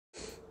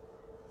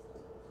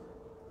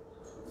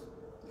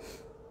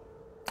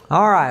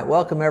All right,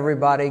 welcome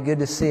everybody. Good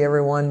to see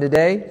everyone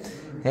today.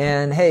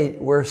 And hey,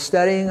 we're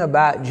studying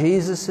about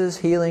Jesus's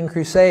healing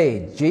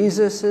crusade.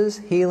 Jesus's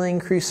healing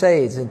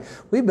crusades. And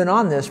we've been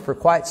on this for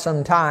quite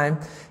some time,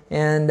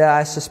 and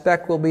I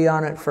suspect we'll be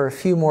on it for a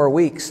few more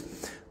weeks.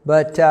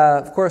 But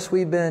of course,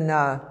 we've been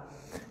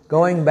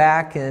going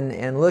back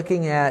and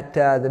looking at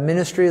the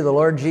ministry of the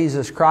Lord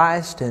Jesus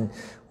Christ, and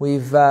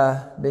we've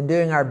been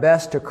doing our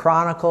best to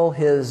chronicle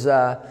His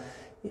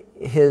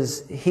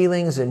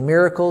healings and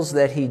miracles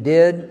that He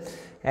did.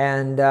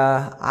 And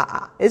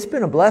it's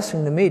been a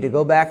blessing to me to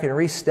go back and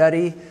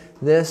restudy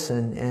this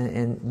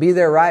and be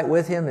there right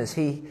with Him as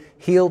He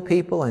healed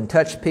people and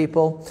touched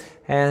people.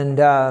 And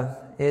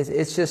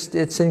it's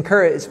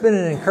been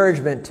an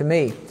encouragement to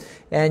me.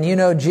 And you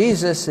know,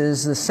 Jesus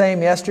is the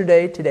same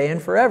yesterday, today,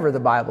 and forever, the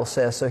Bible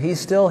says. So He's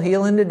still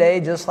healing today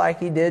just like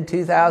He did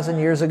 2,000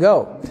 years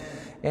ago.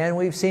 And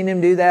we've seen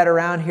Him do that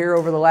around here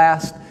over the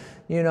last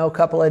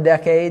couple of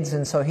decades,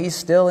 and so He's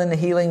still in the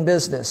healing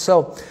business.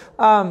 So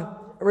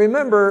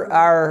remember,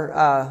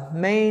 our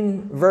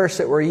main verse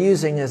that we're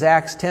using is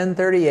Acts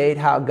 10:38,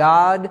 how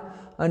God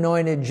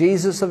anointed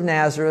Jesus of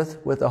Nazareth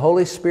with the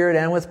Holy Spirit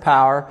and with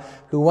power,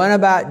 who went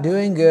about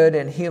doing good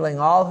and healing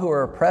all who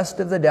were oppressed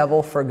of the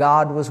devil, for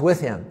God was with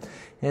Him.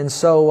 And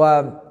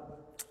so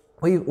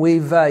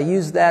we've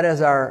used that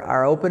as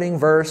our opening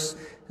verse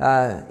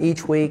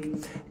each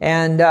week.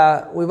 And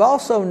we've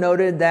also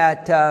noted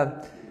that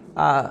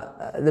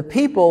the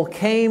people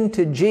came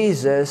to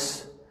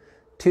Jesus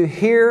to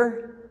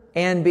hear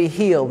and be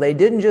healed. They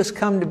didn't just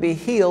come to be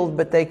healed,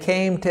 but they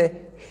came to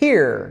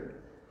hear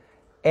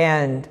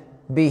and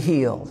be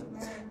healed.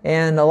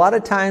 And a lot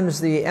of times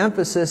the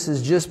emphasis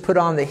is just put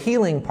on the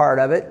healing part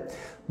of it,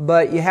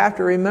 but you have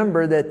to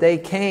remember that they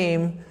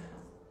came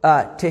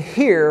to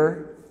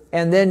hear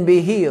and then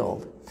be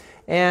healed.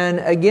 And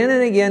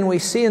again we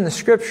see in the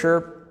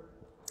Scripture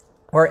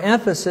where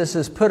emphasis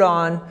is put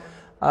on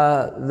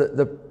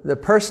the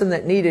person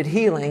that needed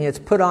healing. It's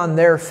put on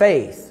their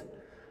faith.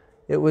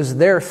 It was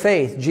their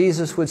faith.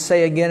 Jesus would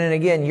say again and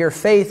again, your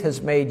faith has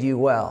made you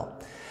well.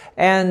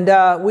 And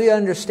we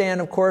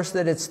understand, of course,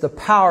 that it's the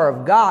power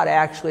of God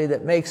actually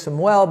that makes them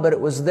well, but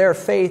it was their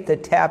faith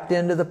that tapped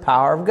into the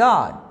power of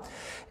God.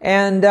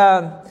 And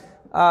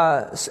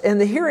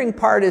the hearing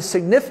part is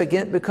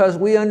significant because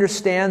we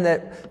understand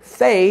that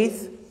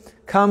faith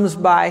comes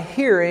by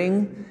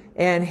hearing,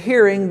 and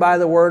hearing by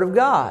the Word of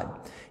God.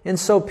 And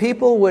so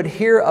people would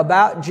hear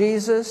about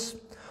Jesus,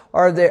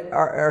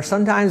 or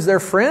sometimes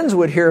their friends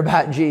would hear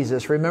about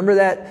Jesus. Remember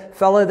that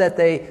fella that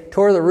they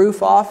tore the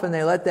roof off, and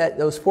they let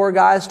those 4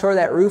 guys tore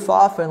that roof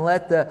off and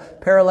let the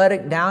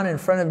paralytic down in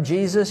front of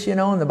Jesus,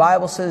 and the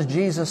Bible says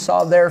Jesus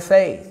saw their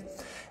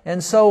faith.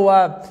 And so,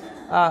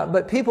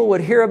 but people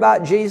would hear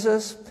about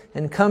Jesus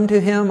and come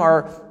to Him,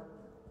 or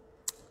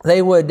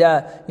they would,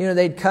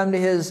 they'd come to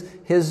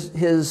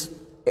his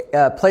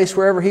place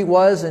wherever He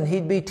was, and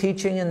He'd be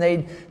teaching, and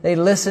they'd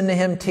listen to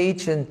Him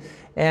teach, and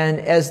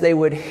as they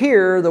would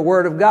hear the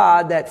Word of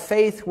God, that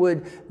faith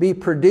would be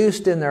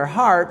produced in their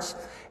hearts,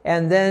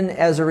 and then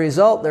as a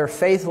result, their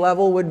faith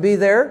level would be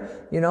there.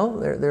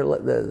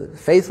 The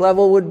faith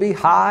level would be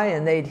high,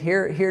 and they'd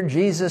hear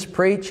Jesus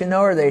preach,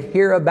 or they'd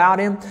hear about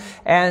Him,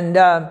 and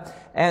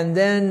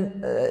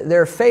then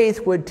their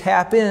faith would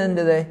tap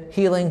into the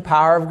healing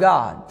power of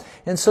God.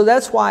 And so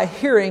that's why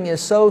hearing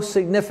is so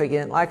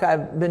significant. Like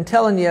I've been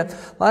telling you,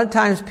 a lot of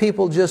times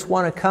people just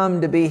want to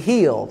come to be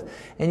healed,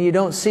 and you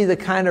don't see the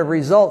kind of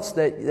results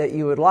that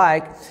you would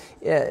like.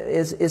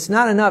 It's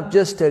not enough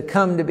just to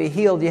come to be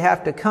healed. You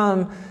have to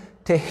come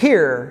to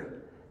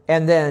hear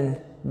and then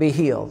be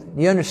healed.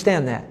 You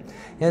understand that?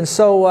 And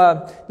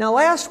so now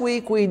last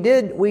week we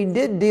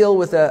did deal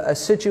with a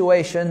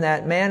situation,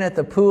 that man at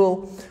the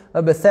pool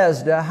of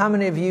Bethesda. How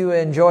many of you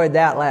enjoyed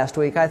that last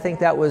week? I think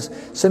that was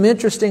some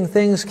interesting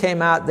things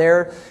came out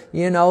there.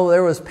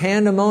 There was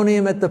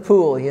pandemonium at the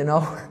pool,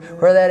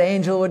 where that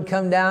angel would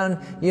come down,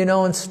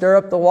 and stir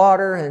up the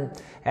water,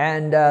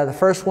 and the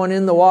first one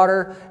in the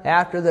water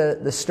after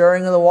the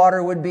stirring of the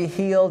water would be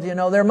healed.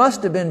 There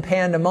must have been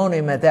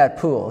pandemonium at that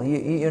pool,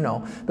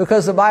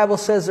 because the Bible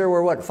says there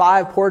were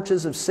 5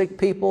 porches of sick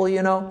people,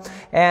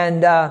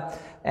 and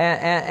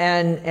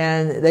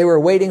they were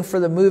waiting for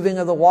the moving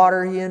of the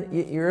water.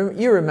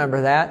 You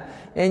remember that.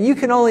 And you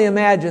can only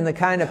imagine the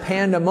kind of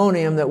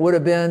pandemonium that would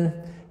have been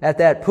at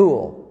that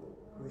pool.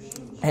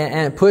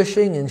 And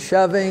pushing and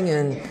shoving,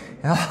 and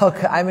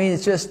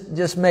it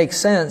just makes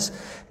sense.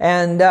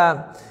 But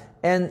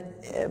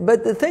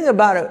the thing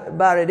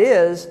about it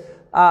is,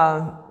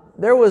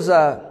 there was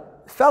a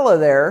fellow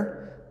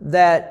there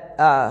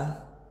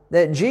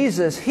that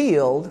Jesus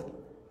healed.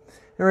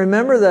 And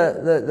remember,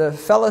 the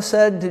fellow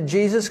said to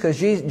Jesus, because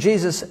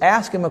Jesus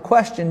asked him a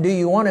question, do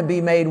you want to be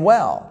made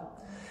well?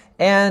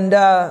 And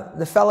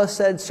the fellow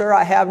said, sir,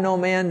 I have no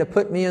man to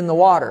put me in the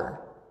water.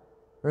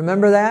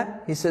 Remember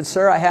that? He said,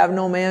 sir, I have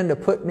no man to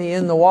put me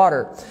in the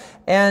water.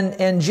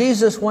 And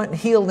Jesus went and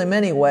healed him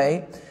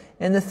anyway.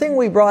 And the thing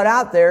we brought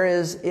out there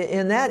is,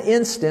 in that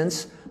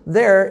instance,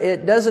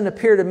 it doesn't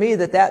appear to me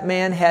that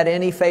man had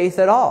any faith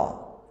at all.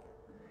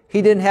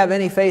 He didn't have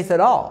any faith at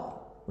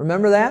all.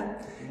 Remember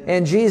that?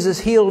 And Jesus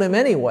healed him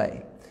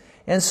anyway.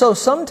 And so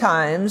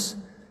sometimes,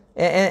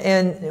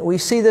 and we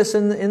see this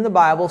in the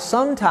Bible,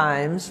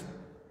 sometimes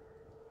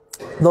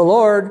the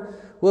Lord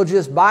will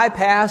just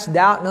bypass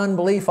doubt and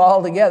unbelief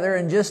altogether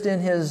and just in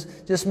His,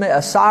 just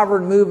a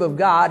sovereign move of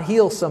God,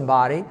 heal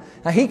somebody.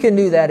 Now He can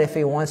do that if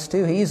He wants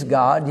to. He's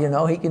God, you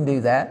know, He can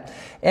do that.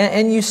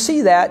 And you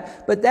see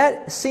that, but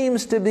that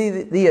seems to be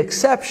the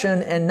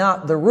exception and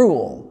not the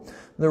rule.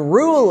 The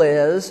rule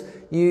is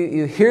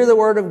you hear the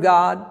Word of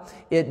God,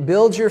 it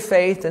builds your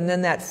faith, and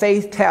then that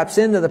faith taps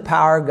into the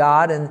power of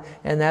God, and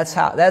that's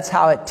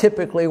how it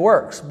typically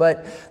works.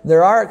 But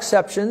there are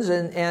exceptions,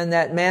 and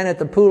that man at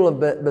the pool of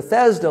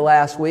Bethesda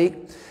last week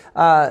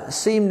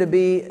seemed to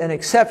be an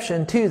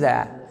exception to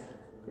that.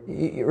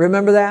 You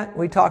remember that?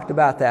 We talked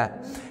about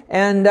that.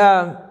 And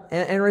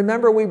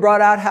remember we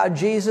brought out how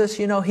Jesus,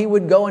 you know, He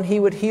would go and He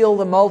would heal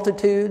the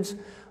multitudes.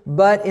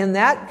 But in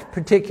that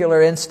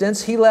particular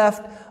instance, He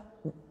left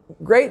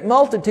great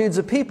multitudes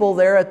of people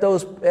there at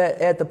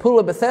the pool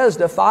of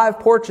Bethesda, 5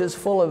 porches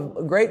full of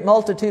a great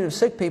multitude of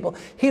sick people.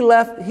 He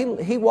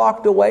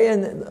walked away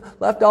and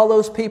left all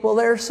those people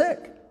there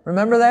sick.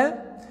 Remember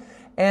that?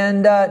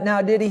 And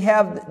now, did he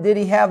have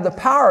the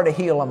power to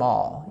heal them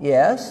all?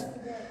 Yes.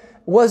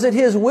 Was it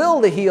His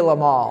will to heal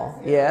them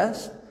all?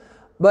 Yes.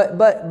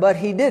 But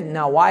He didn't.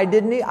 Now, why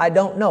didn't He? I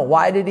don't know.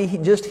 Why did He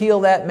just heal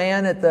that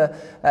man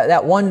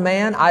that one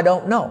man? I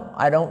don't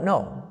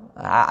know.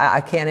 I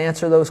can't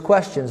answer those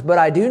questions, but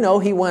I do know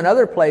He went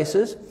other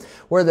places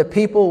where the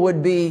people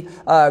would be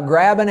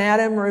grabbing at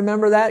Him.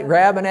 Remember that?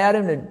 Grabbing at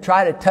Him to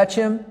try to touch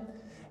Him,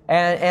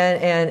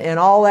 and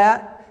all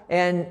that,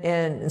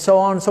 and so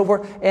on and so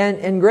forth.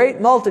 And great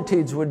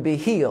multitudes would be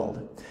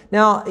healed.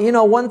 Now, you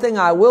know, one thing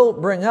I will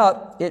bring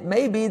up, it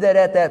may be that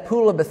at that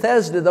pool of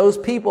Bethesda, those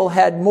people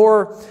had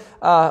more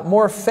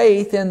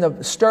faith in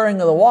the stirring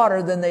of the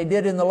water than they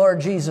did in the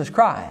Lord Jesus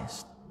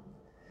Christ.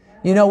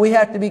 You know, we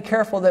have to be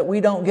careful that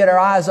we don't get our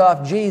eyes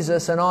off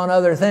Jesus and on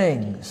other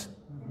things.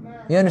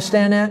 You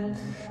understand that?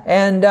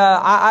 And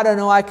I don't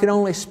know, I can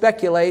only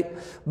speculate,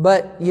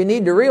 but you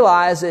need to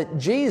realize that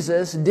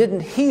Jesus didn't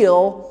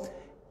heal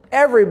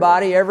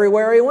everybody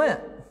everywhere He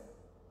went.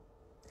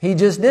 He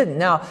just didn't.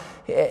 Now,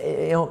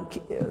 you know,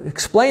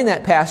 explain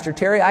that, Pastor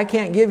Terry. I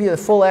can't give you the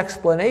full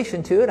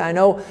explanation to it. I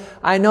know.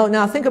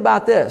 Now, think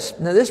about this.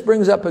 Now, this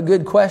brings up a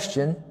good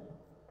question.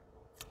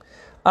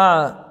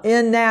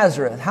 In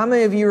Nazareth, how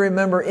many of you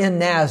remember in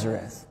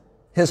Nazareth,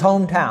 His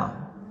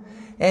hometown?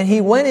 And He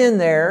went in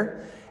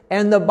there,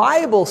 and the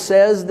Bible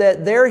says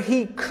that there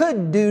He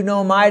could do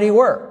no mighty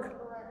work.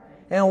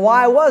 And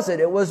why was it?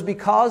 It was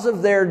because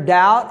of their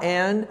doubt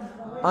and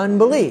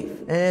unbelief.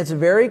 And it's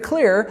very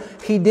clear,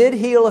 He did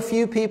heal a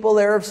few people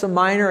there of some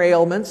minor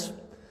ailments.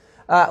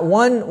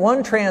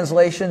 One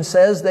translation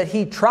says that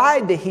He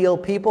tried to heal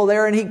people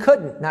there and He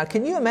couldn't. Now,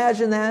 can you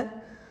imagine that?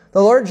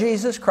 The Lord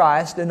Jesus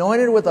Christ,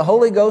 anointed with the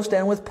Holy Ghost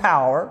and with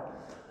power,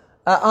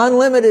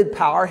 unlimited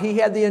power. He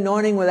had the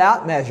anointing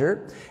without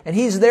measure. And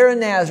He's there in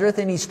Nazareth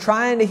and He's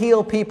trying to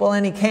heal people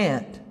and He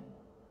can't.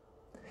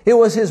 It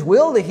was His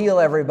will to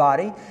heal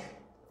everybody.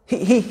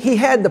 He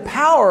had the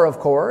power, of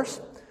course,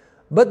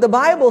 but the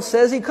Bible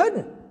says He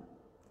couldn't.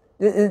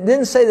 It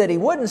didn't say that He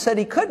wouldn't, it said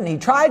He couldn't. He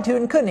tried to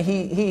and couldn't.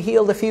 He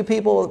healed a few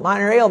people with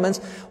minor ailments.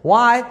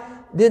 Why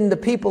didn't the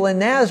people in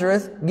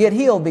Nazareth get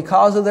healed?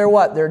 Because of their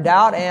what? Their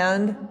doubt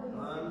and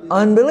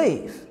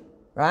unbelief,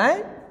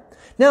 right?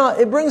 Now,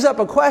 it brings up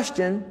a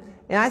question,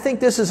 and I think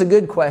this is a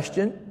good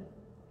question.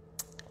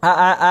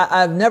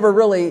 I've never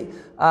really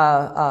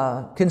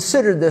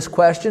considered this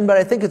question, but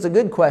I think it's a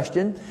good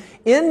question.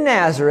 In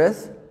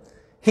Nazareth,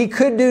 He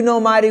could do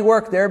no mighty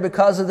work there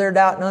because of their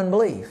doubt and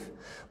unbelief.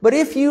 But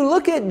if you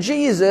look at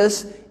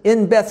Jesus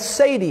in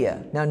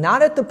Bethsaida, now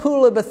not at the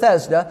pool of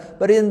Bethesda,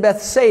 but in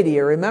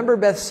Bethsaida, remember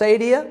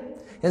Bethsaida?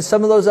 And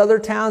some of those other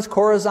towns,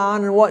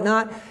 Chorazin and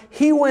whatnot,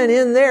 He went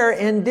in there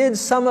and did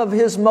some of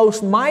His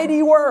most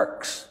mighty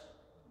works.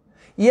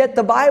 Yet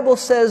the Bible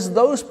says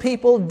those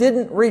people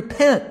didn't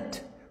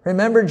repent.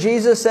 Remember,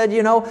 Jesus said,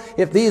 you know,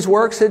 if these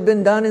works had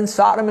been done in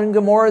Sodom and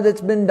Gomorrah that's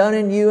been done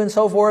in you and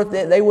so forth,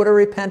 they would have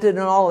repented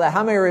and all of that.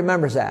 How many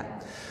remembers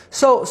that?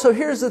 So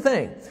here's the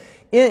thing.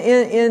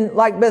 In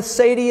like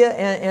Bethsaida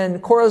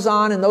and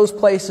Chorazin and those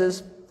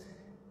places,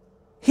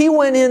 He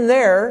went in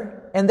there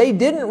and they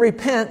didn't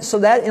repent, so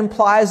that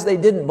implies they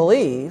didn't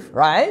believe,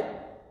 right?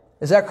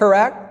 Is that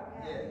correct?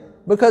 Yes.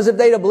 Because if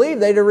they'd have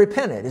believed, they'd have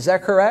repented. Is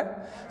that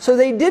correct? So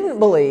they didn't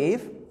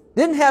believe,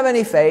 didn't have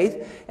any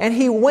faith, and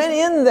He went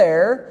in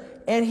there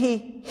and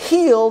He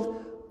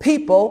healed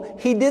people.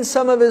 He did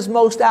some of His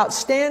most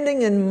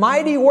outstanding and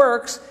mighty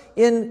works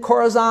in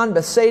Chorazin,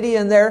 Bethsaida,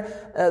 and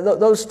there,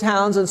 those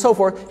towns and so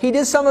forth. He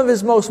did some of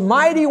His most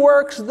mighty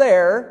works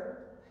there.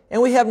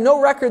 And we have no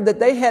record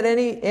that they had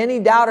any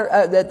doubt or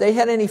that they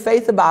had any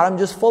faith about Him,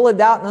 just full of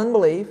doubt and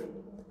unbelief,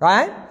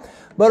 right?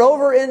 But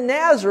over in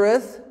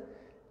Nazareth,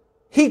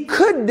 He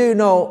could do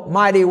no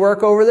mighty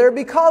work over there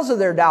because of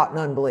their doubt and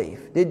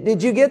unbelief.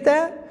 Did you get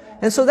that?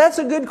 And so that's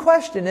a good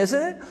question,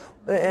 isn't it?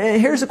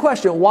 And here's the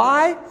question.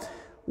 Why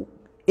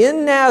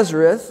in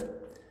Nazareth,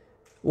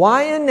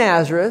 why in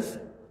Nazareth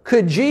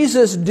could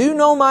Jesus do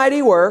no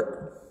mighty work?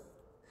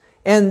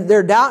 And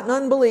their doubt and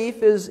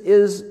unbelief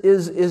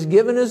is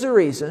given as a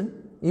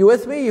reason. You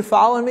with me? You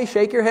following me?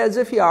 Shake your heads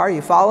if you are.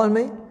 You following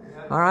me?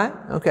 All right?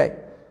 Okay.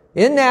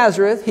 In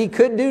Nazareth, he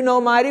could do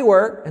no mighty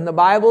work, and the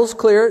Bible's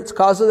clear. It's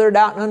because of their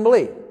doubt and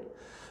unbelief.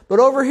 But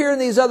over here in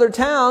these other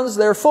towns,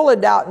 they're full of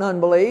doubt and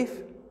unbelief.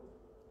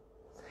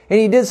 And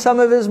he did some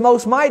of his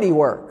most mighty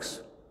works.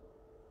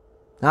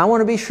 Now I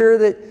want to be sure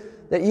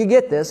that you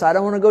get this. I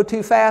don't want to go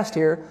too fast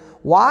here.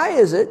 Why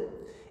is it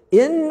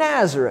in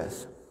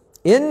Nazareth,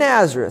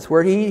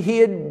 where he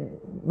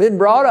had been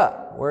brought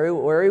up,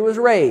 where he was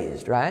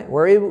raised, right?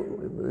 Where he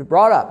was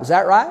brought up. Is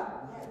that right?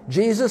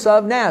 Jesus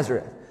of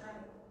Nazareth.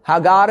 How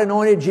God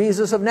anointed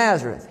Jesus of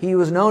Nazareth. He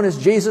was known as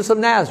Jesus of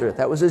Nazareth.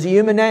 That was his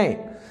human name.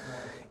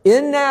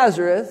 In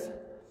Nazareth,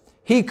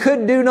 he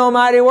could do no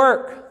mighty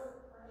work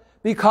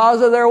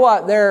because of their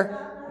what?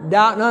 Their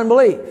doubt and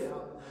unbelief.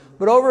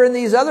 But over in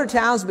these other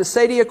towns,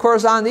 Bethsaida,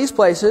 Chorazin, these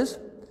places,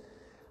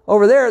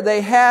 over there, they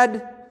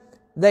had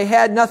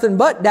nothing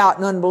but doubt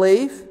and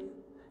unbelief.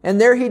 And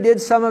there he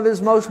did some of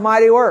his most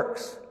mighty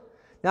works.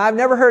 Now, I've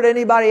never heard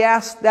anybody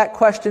ask that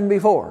question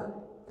before.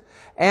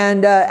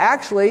 And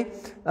actually,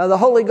 the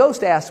Holy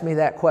Ghost asked me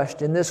that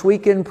question this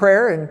week in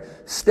prayer and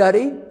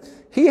study.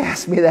 He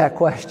asked me that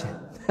question.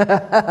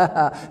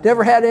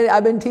 Never had any,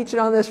 I've been teaching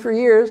on this for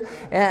years,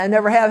 and I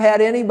never have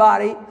had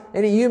anybody,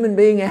 any human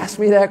being ask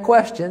me that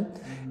question.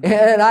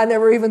 And I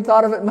never even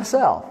thought of it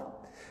myself.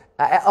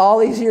 All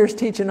these years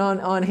teaching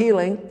on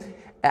healing,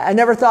 I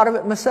never thought of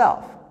it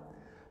myself.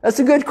 That's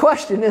a good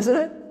question, isn't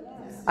it?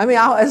 I mean,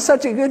 it's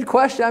such a good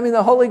question. I mean,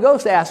 the Holy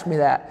Ghost asked me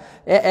that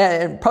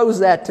and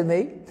posed that to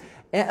me.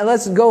 And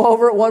let's go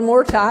over it one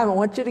more time. I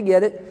want you to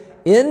get it.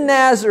 In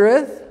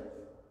Nazareth,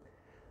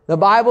 the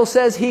Bible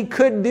says he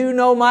could do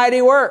no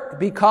mighty work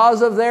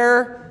because of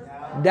their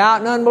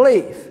doubt and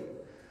unbelief.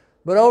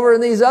 But over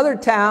in these other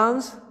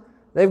towns,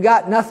 they've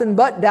got nothing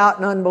but doubt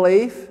and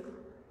unbelief.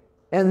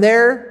 And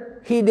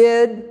there he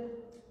did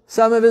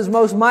some of his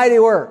most mighty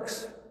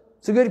works.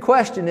 It's a good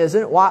question,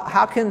 isn't it?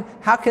 How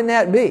can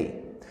that be?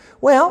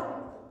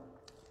 Well,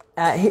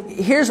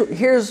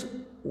 here's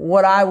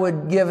what I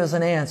would give as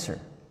an answer.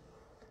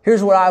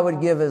 Here's what I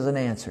would give as an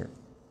answer.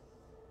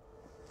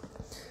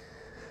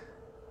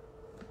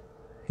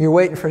 You're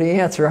waiting for the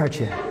answer, aren't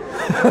you?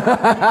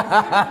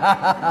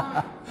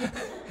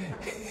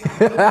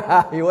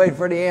 You're waiting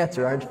for the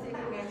answer, aren't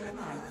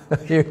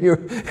you?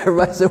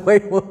 Everybody's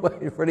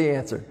waiting for the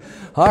answer.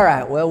 All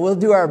right, well, we'll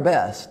do our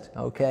best,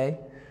 okay?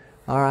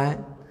 All right?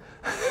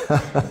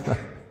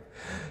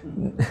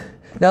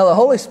 Now, the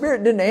Holy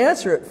Spirit didn't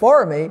answer it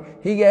for me.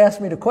 He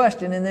asked me the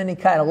question, and then he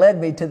kind of led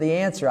me to the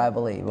answer, I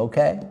believe,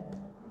 okay?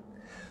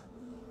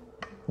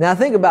 Now,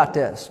 think about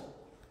this.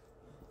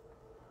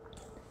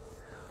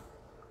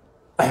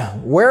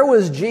 Where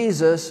was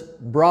Jesus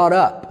brought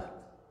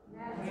up?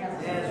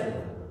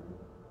 Nazareth.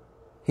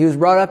 He was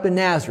brought up in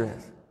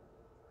Nazareth.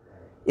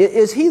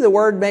 Is he the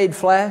Word made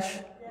flesh?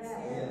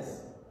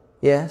 Yes.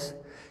 Yes.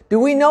 Do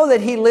we know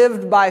that he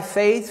lived by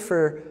faith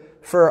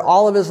for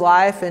all of his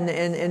life and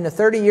in the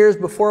 30 years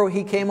before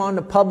he came on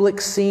the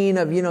public scene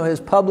of, his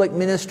public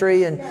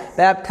ministry and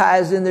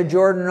baptized in the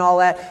Jordan and all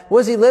that?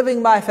 Was he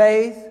living by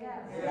faith?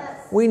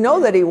 Yes. We know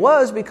that he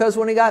was, because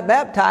when he got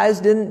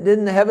baptized,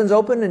 didn't the heavens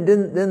open, and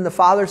didn't the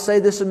Father say,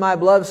 "This is my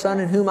beloved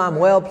Son in whom I'm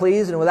well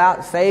pleased," and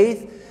without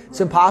faith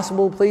it's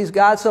impossible to please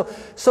God?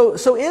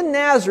 So in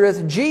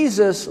Nazareth,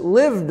 Jesus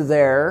lived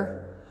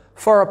there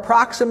for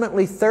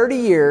approximately 30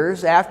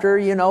 years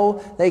after,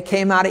 they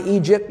came out of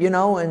Egypt,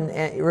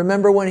 and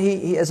remember when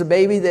he as a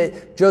baby,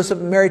 that Joseph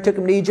and Mary took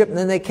him to Egypt, and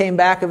then they came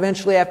back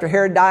eventually after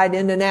Herod died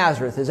into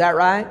Nazareth. Is that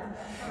right?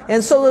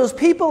 And so those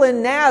people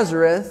in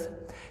Nazareth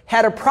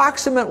had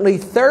approximately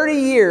 30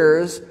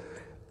 years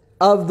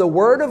of the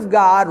Word of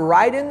God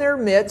right in their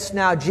midst.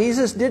 Now,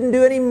 Jesus didn't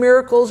do any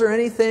miracles or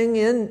anything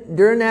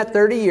during that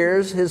 30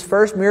 years. His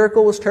first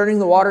miracle was turning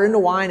the water into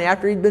wine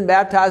after he'd been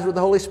baptized with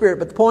the Holy Spirit.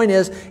 But the point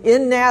is,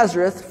 in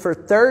Nazareth, for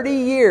 30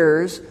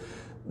 years,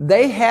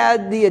 they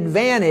had the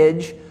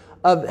advantage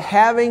of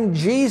having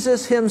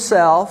Jesus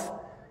himself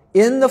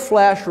in the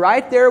flesh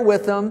right there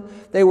with them.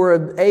 They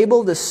were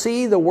able to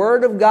see the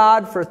Word of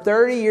God for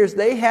 30 years.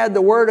 They had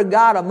the Word of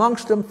God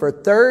amongst them for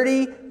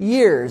 30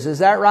 years. Is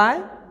that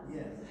right?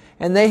 Yes.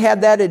 And they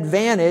had that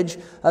advantage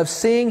of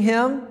seeing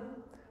Him,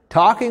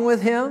 talking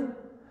with Him,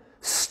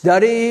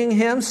 studying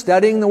Him.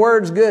 Studying the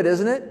Word's good,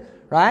 isn't it?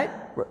 Right?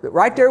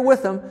 Right there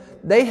with them.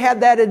 They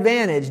had that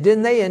advantage,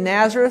 didn't they? In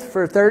Nazareth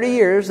for 30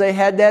 years, they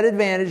had that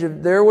advantage.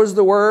 There was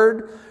the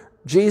Word,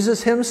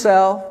 Jesus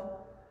Himself.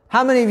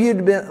 How many of you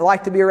would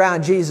like to be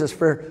around Jesus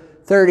for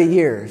 30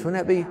 years?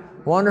 Wouldn't that be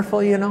wonderful,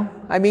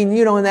 I mean,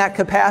 in that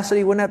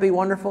capacity, wouldn't that be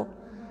wonderful?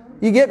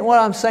 You get what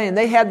I'm saying?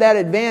 They had that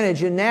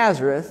advantage in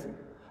Nazareth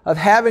of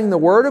having the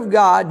Word of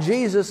God,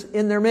 Jesus,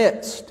 in their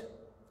midst.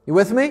 You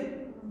with me?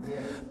 Yes.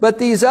 But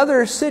these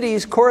other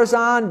cities,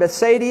 Chorazin,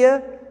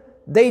 Bethsaida,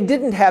 they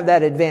didn't have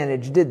that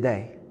advantage, did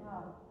they?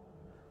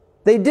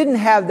 They didn't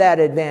have that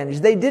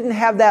advantage. They didn't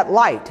have that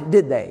light,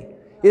 did they?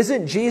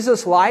 Isn't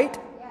Jesus light?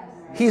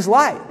 He's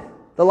light.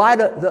 The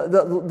light of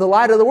the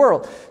light of the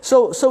world.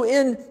 So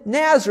in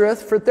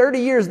Nazareth, for 30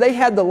 years, they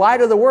had the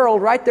light of the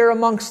world right there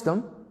amongst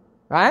them.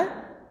 Right?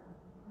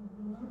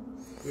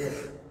 Yes.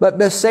 But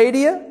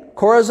Bethsaida,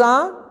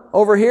 Chorazin,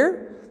 over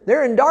here,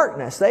 they're in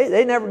darkness. They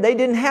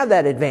didn't have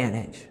that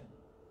advantage.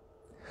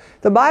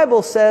 The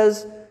Bible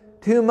says,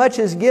 to whom much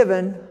is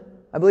given,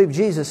 I believe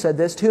Jesus said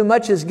this, to whom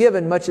much is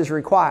given, much is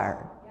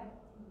required.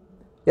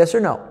 Yes or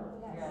no?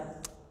 Yes.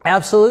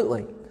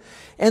 Absolutely.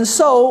 And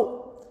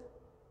so,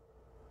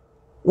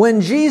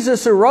 when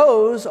Jesus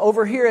arose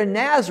over here in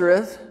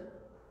Nazareth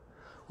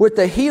with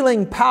the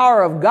healing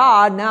power of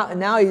God,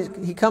 now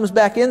he comes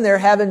back in there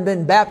having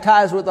been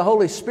baptized with the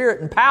Holy Spirit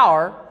and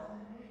power.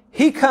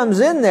 He comes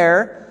in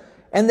there,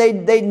 and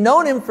they'd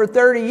known Him for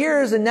 30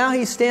 years, and now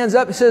He stands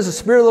up and says, the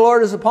Spirit of the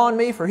Lord is upon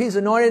me, for He's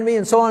anointed me,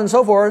 and so on and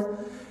so forth.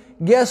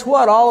 Guess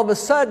what? All of a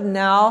sudden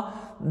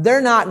now,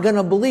 they're not going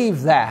to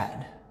believe that.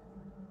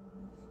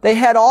 They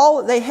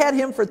had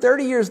Him for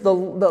 30 years, the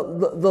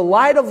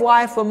light of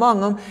life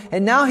among them,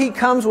 and now He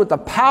comes with the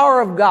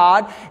power of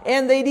God,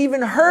 and they'd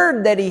even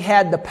heard that He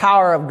had the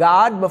power of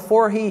God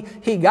before He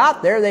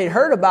got there. They'd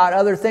heard about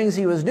other things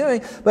He was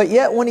doing, but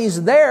yet when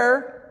He's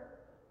there,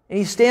 and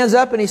He stands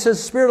up and He says,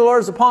 the Spirit of the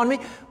Lord is upon me,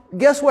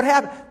 guess what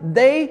happened?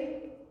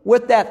 They,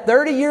 with that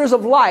 30 years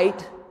of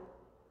light,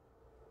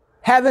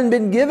 having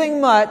been given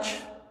much,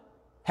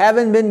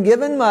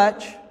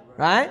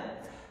 right?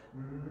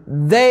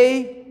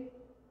 They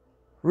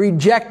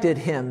rejected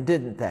Him,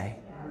 didn't they?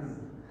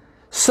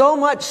 So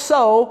much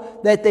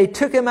so that they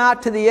took Him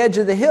out to the edge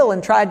of the hill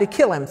and tried to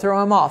kill Him,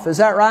 throw Him off. Is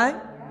that right?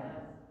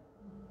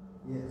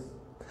 Yes.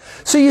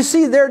 So you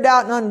see, their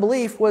doubt and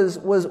unbelief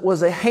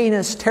was a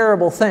heinous,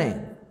 terrible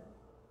thing.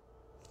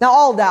 Now,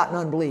 all doubt and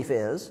unbelief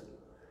is.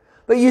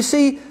 But you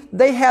see,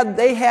 they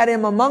had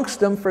Him amongst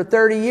them for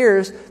 30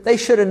 years. They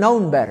should have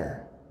known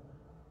better.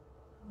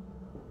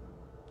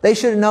 They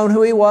should have known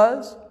who He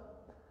was.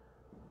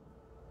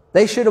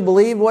 They should have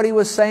believed what He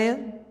was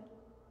saying.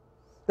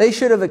 They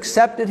should have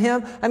accepted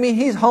Him. I mean,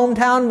 He's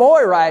hometown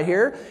boy right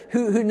here,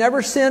 who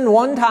never sinned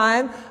one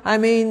time. I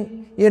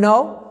mean, you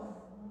know.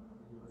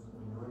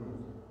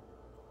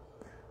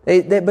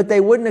 But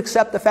they wouldn't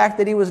accept the fact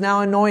that He was now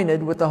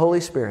anointed with the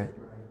Holy Spirit.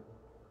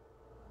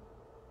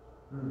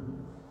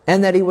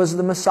 And that He was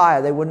the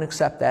Messiah. They wouldn't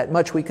accept that.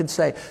 Much we could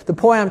say. The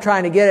point I'm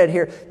trying to get at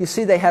here, you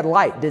see, they had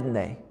light, didn't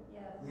they?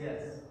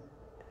 Yes.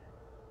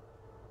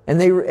 And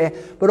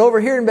but over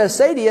here in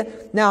Bethsaida,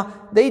 now,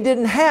 they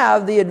didn't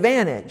have the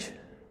advantage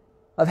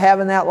of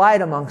having that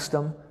light amongst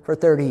them for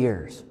 30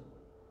 years.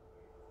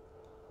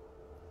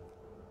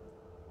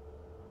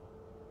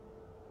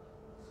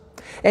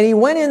 And He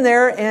went in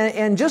there,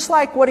 and just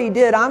like what He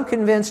did, I'm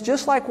convinced,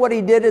 just like what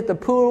He did at the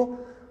pool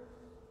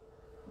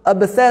of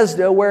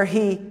Bethesda, where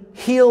He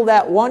healed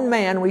that one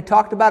man. We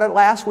talked about it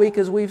last week,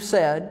 as we've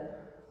said.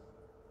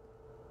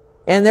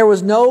 And there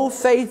was no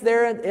faith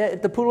there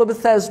at the pool of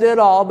Bethesda at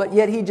all, but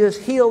yet He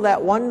just healed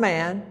that one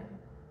man.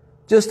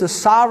 Just a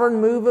sovereign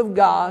move of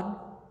God.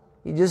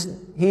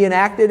 He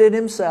enacted it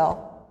Himself.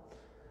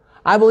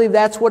 I believe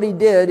that's what He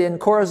did in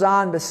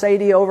Chorazin,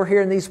 Bethsaida, over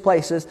here in these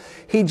places.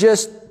 He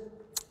just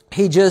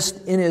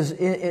it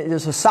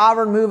is a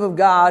sovereign move of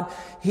God.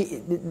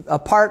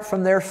 Apart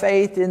from their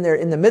faith,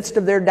 in the midst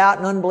of their doubt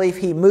and unbelief,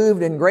 He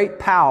moved in great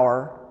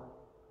power.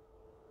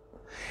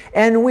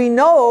 And we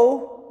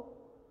know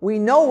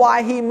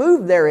why He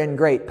moved there in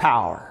great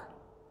power.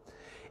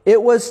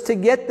 It was to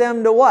get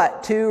them to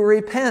what? To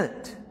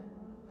repent.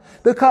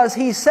 Because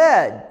He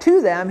said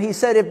to them, He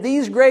said, if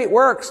these great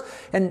works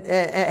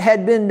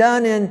had been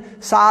done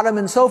in Sodom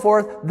and so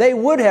forth, they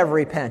would have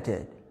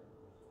repented.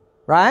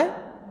 Right?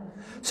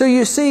 So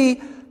you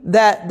see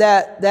that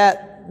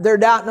their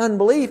doubt and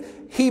unbelief,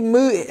 He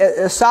moved,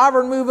 a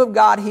sovereign move of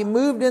God, He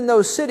moved in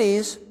those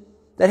cities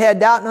that had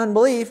doubt and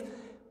unbelief.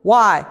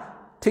 Why?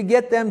 To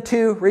get them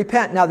to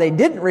repent. Now, they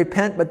didn't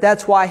repent, but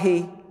that's why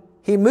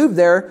He moved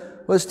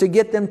there, was to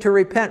get them to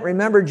repent.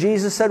 Remember,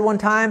 Jesus said one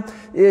time,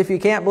 if you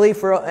can't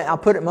believe I'll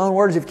put it in my own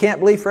words, if you can't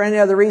believe for any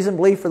other reason,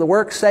 believe for the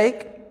work's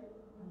sake.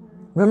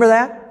 Remember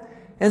that?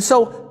 And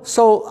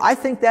so I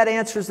think that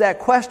answers that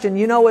question.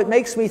 You know, it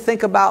makes me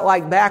think about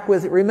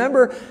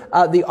remember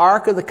the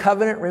Ark of the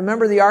Covenant?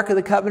 Remember the Ark of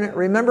the Covenant?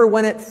 Remember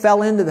when it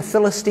fell into the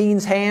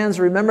Philistines' hands?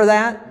 Remember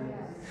that?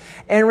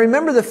 And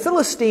remember, the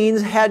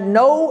Philistines had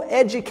no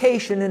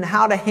education in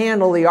how to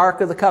handle the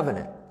Ark of the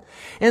Covenant.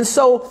 And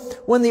so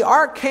when the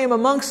Ark came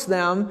amongst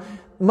them,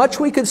 much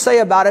we could say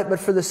about it,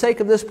 but for the sake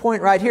of this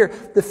point right here,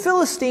 the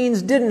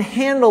Philistines didn't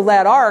handle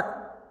that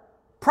Ark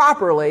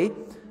properly.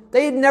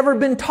 They had never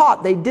been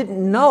taught. They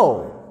didn't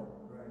know.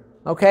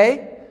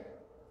 Okay?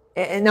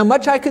 And now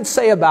much I could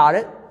say about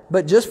it,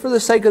 but just for the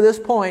sake of this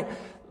point,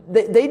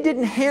 they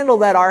didn't handle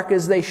that ark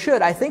as they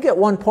should. I think at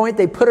one point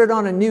they put it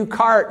on a new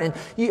cart,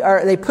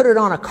 or they put it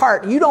on a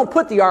cart. You don't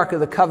put the Ark of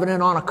the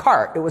Covenant on a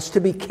cart. It was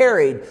to be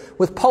carried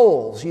with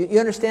poles. You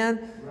understand?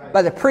 Right.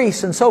 By the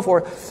priests and so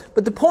forth.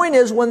 But the point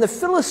is, when the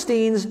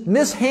Philistines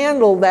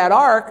mishandled that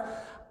ark,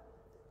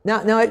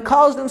 now it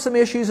caused them some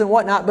issues and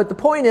whatnot, but the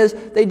point is,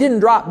 they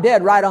didn't drop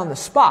dead right on the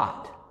spot.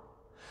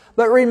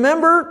 But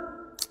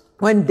remember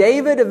when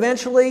David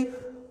eventually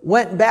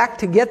went back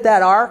to get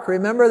that ark?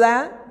 Remember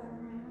that?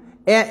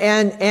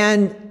 And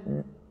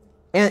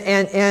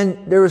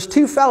there was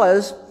two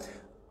fellas.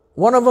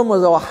 One of them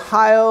was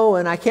Ohio,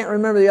 and I can't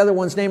remember the other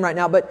one's name right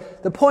now.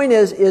 But the point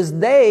is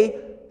they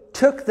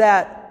took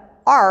that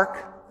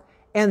ark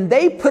and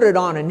they put it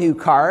on a new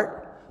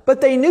cart,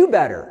 but they knew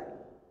better.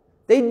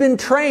 They'd been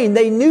trained.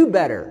 They knew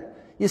better.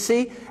 You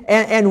see?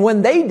 And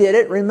when they did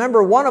it,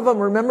 remember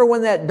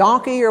when that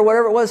donkey or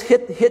whatever it was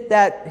hit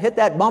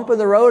that bump in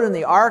the road, and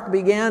the ark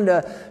began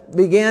to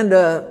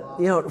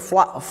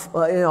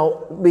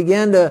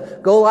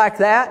go like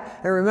that.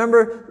 And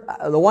remember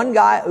the one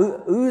guy,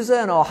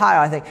 Uzzah in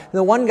Ohio, I think.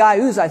 The one guy,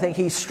 Uzzah, I think,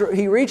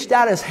 he reached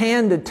out his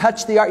hand to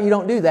touch the ark. You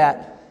don't do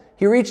that.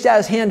 He reached out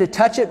his hand to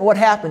touch it, and what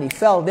happened? He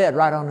fell dead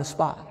right on the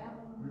spot.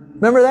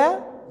 Remember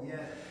that? Yeah.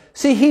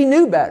 See, he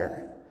knew better.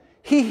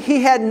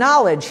 He had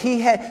knowledge.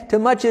 He had to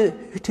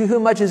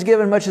whom much is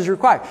given, much is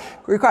required.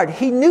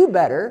 He knew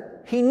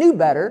better.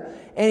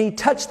 And he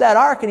touched that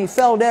ark and he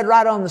fell dead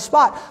right on the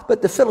spot.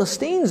 But the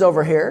Philistines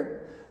over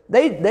here,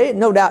 they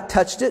no doubt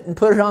touched it and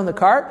put it on the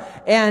cart,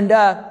 and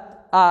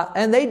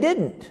they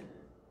didn't.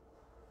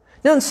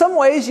 Now, in some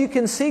ways, you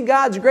can see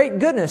God's great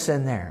goodness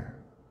in there.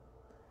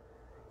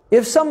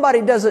 If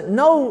somebody doesn't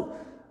know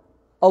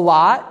a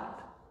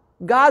lot,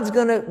 God's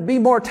going to be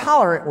more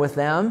tolerant with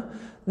them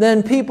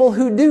than people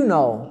who do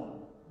know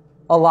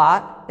a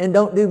lot and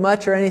don't do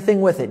much or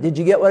anything with it. Did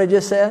you get what I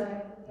just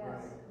said? Yes.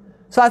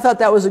 So I thought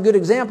that was a good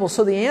example.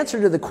 So the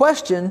answer to the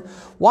question,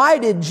 why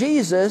did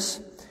Jesus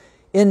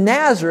in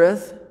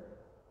Nazareth,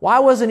 why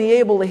wasn't he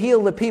able to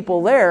heal the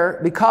people there?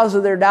 Because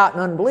of their doubt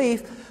and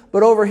unbelief.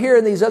 But over here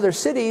in these other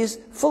cities,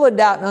 full of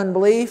doubt and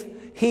unbelief,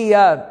 he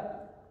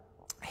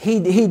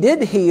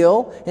did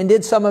heal and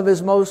did some of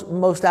his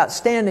most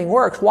outstanding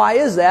works. Why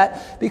is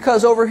that?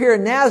 Because over here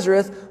in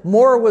Nazareth,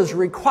 more was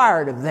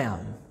required of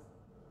them.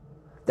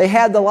 They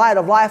had the light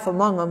of life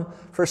among them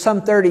for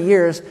some 30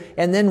 years,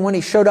 and then when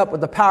he showed up with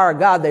the power of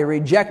God, they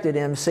rejected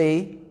him,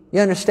 see?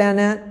 You understand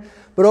that?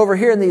 But over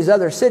here in these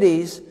other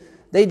cities,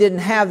 they didn't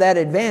have that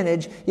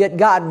advantage, yet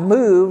God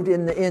moved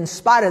in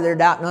spite of their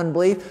doubt and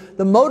unbelief.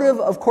 The motive,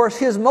 of course,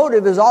 his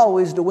motive is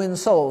always to win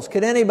souls.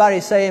 Could anybody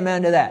say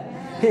amen to that?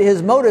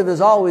 His motive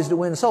is always to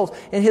win souls.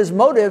 And his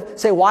motive,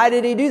 say, why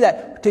did he do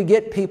that? To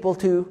get people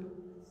to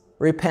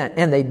repent.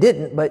 And they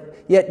didn't, but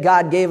yet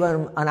God gave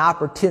them an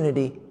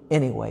opportunity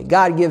anyway.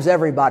 God gives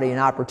everybody an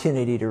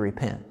opportunity to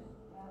repent.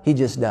 He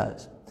just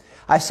does.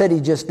 I said he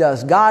just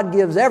does. God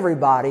gives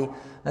everybody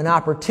an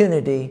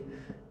opportunity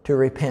to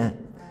repent.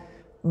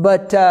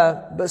 But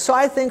so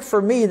I think for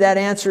me that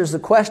answers the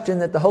question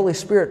that the Holy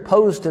Spirit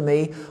posed to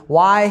me,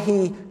 why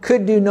he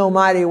could do no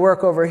mighty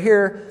work over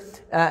here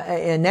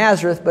in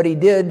Nazareth, but he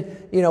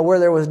did, where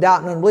there was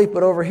doubt and unbelief.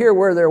 But over here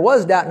where there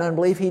was doubt and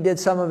unbelief, he did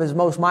some of his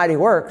most mighty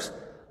works.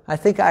 I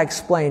think I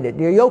explained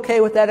it. Are you okay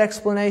with that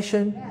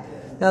explanation? Yes.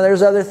 Now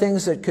there's other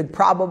things that could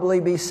probably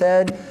be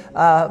said,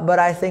 but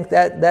I think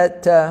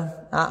that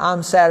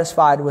I'm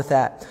satisfied with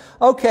that.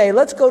 Okay,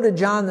 let's go to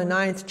John the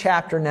 9th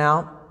chapter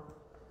now.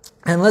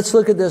 And let's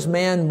look at this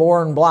man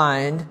born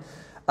blind.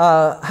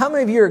 How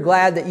many of you are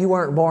glad that you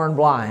weren't born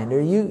blind?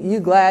 Are you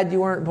glad you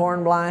weren't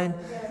born blind?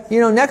 Yes.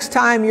 Next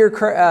time you're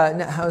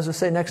crabbing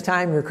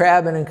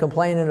and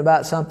complaining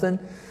about something.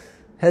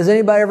 Has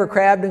anybody ever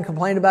crabbed and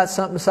complained about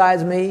something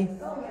besides me?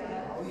 Oh,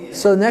 yeah.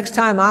 So next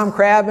time I'm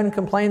crabbing,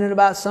 complaining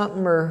about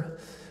something, or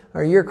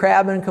you're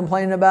crabbing and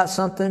complaining about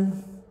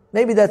something,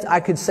 maybe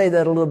I could say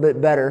that a little bit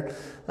better,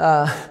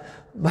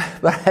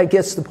 but it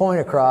gets the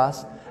point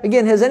across.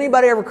 Again, has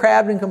anybody ever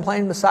crabbed and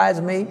complained besides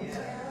me?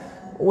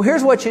 Well,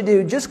 here's what you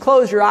do. Just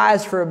close your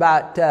eyes for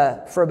about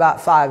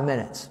 5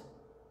 minutes.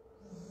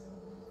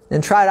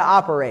 And try to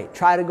operate.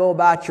 Try to go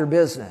about your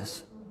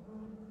business.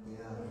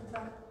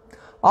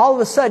 All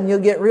of a sudden, you'll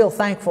get real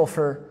thankful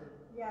for...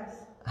 Yes.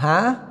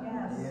 Huh?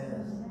 Yes.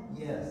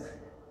 Yes.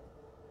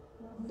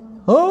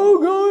 Oh,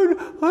 God.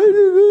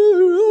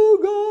 Oh,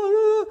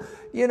 God.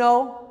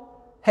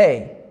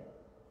 Hey,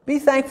 be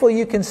thankful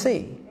you can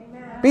see.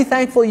 Amen. Be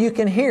thankful you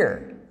can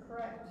hear.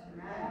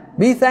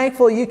 Be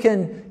thankful you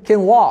can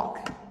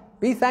walk.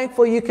 Be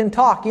thankful you can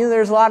talk.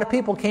 There's a lot of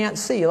people can't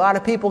see. A lot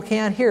of people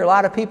can't hear. A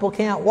lot of people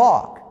can't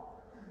walk.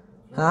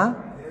 Huh?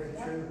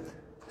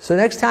 So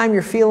next time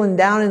you're feeling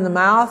down in the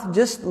mouth,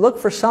 just look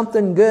for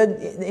something good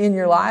in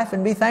your life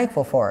and be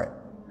thankful for it.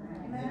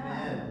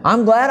 Amen.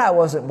 I'm glad I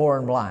wasn't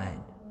born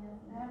blind.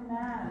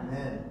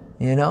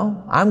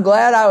 Amen. I'm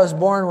glad I was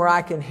born where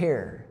I can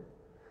hear.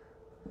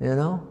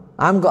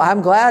 I'm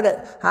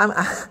glad.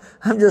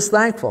 I'm just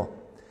thankful.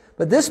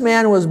 But this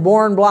man was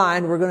born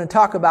blind. We're going to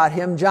talk about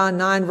him. John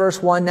 9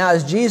 verse 1. Now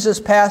as Jesus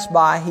passed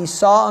by, he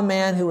saw a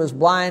man who was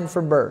blind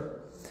from birth.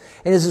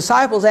 And his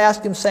disciples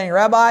asked him, saying,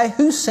 Rabbi,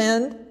 who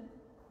sinned,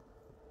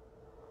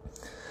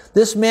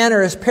 this man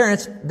or his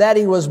parents, that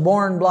he was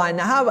born blind?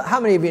 Now how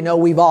many of you know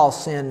we've all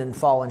sinned and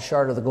fallen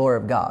short of the glory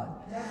of God?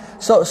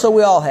 So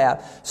we all have.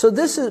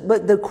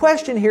 But the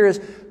question here is,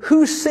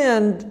 who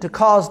sinned to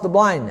cause the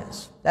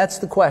blindness? That's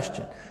the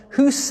question.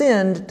 Who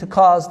sinned to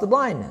cause the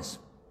blindness?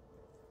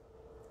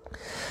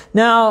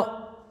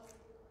 Now,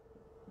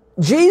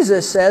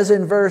 Jesus says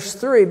in verse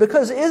 3,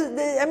 because,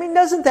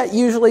 doesn't that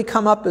usually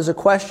come up as a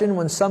question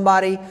when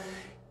somebody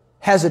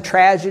has a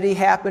tragedy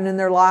happen in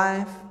their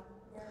life?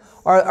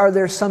 Or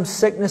there's some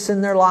sickness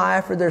in their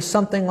life, or there's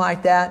something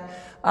like that?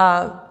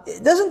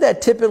 Doesn't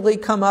that typically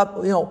come up,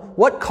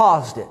 what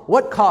caused it?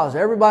 What caused it?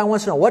 Everybody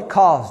wants to know, what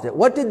caused it?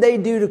 What did they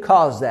do to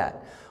cause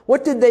that?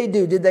 What did they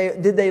do? Did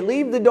they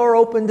leave the door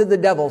open to the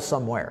devil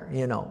somewhere,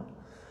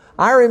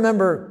 I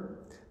remember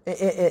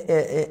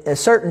a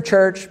certain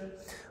church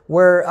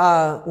where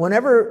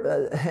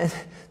whenever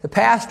the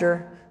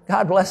pastor,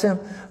 God bless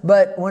him,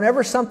 but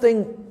whenever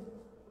something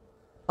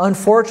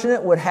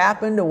unfortunate would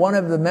happen to one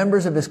of the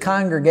members of his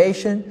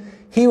congregation,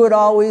 he would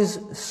always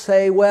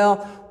say,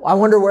 well, I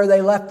wonder where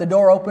they left the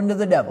door open to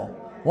the devil.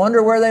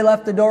 Wonder where they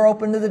left the door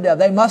open to the devil.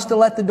 They must have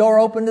let the door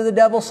open to the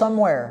devil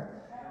somewhere.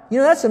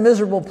 That's a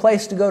miserable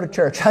place to go to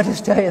church. I'll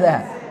just tell you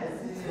that.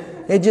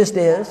 It just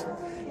is.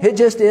 It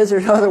just is.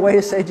 There's no other way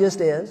to say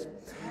just is.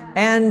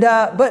 And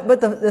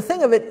but the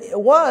thing of it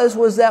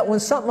was that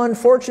when something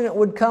unfortunate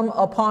would come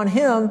upon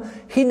him,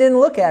 he didn't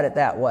look at it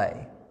that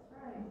way.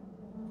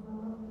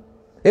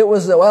 It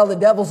was, the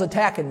devil's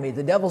attacking me.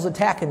 The devil's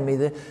attacking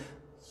me.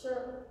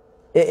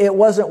 It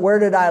wasn't, where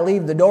did I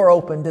leave the door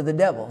open to the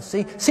devil?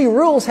 See,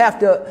 rules have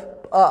to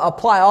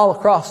apply all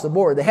across the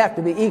board. They have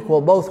to be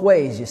equal both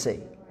ways, you see.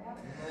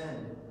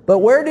 But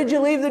where did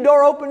you leave the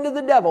door open to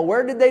the devil?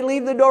 Where did they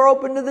leave the door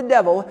open to the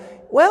devil?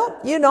 Well,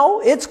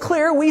 it's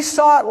clear. We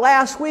saw it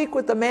last week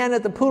with the man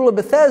at the pool of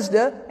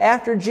Bethesda.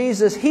 After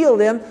Jesus healed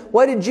him,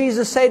 what did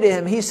Jesus say to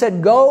him? He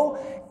said, go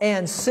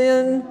and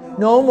sin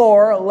no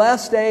more,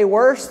 lest a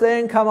worse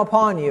thing come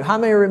upon you. How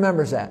many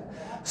remembers that?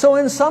 So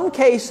in some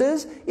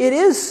cases, it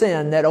is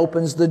sin that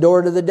opens the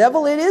door to the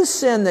devil. It is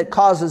sin that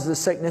causes the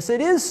sickness. It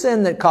is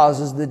sin that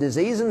causes the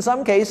disease. In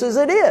some cases,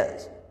 it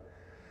is.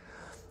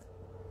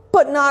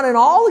 But not in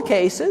all the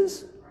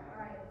cases.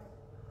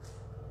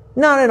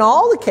 Not in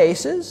all the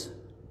cases.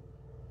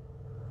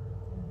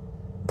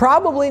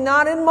 Probably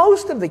not in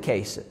most of the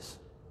cases.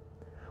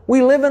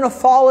 We live in a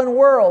fallen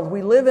world.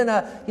 We live in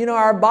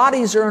our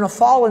bodies are in a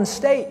fallen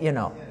state,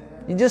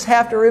 You just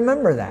have to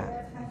remember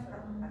that.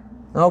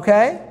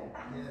 Okay?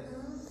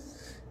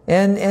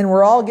 And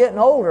we're all getting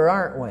older,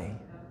 aren't we?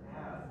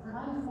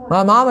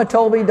 My mama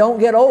told me, don't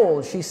get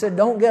old. She said,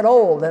 don't get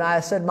old. And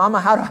I said,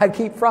 Mama, how do I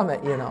keep from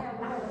it,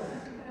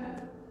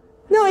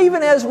 No,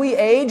 even as we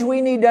age,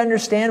 we need to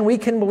understand we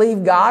can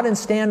believe God and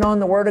stand on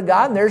the Word of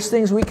God. And there's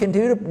things we can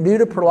do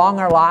to prolong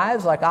our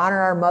lives, like honor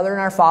our mother and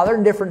our father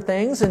and different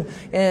things,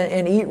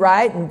 and eat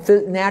right,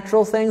 and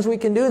natural things we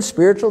can do, and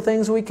spiritual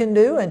things we can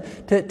do.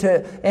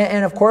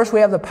 And of course, we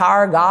have the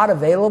power of God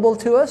available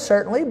to us,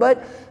 certainly.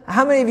 But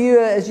how many of you,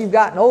 as you've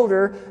gotten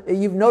older,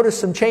 you've noticed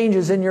some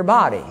changes in your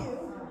body?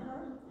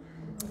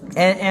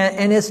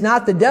 And it's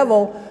not the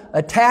devil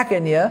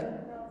attacking you.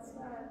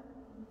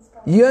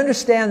 You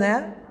understand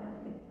that?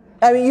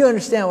 You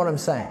understand what I'm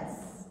saying.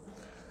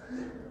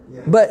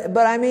 But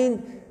I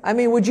mean,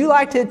 would you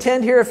like to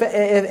attend here if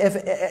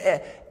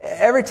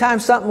every time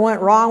something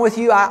went wrong with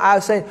you, I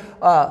would say,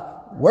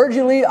 where'd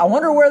you leave? I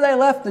wonder where they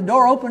left the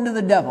door open to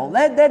the devil.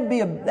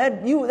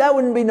 That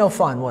wouldn't be no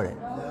fun, would it?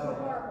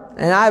 No.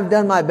 And I've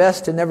done my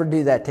best to never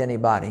do that to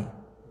anybody.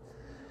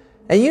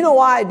 And you know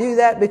why I do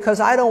that? Because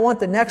I don't want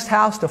the next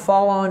house to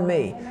fall on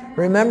me.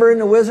 Remember in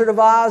The Wizard of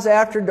Oz,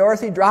 after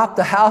Dorothy dropped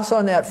the house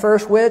on that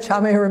first witch?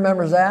 How many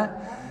remembers that?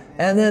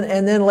 And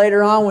then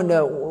later on,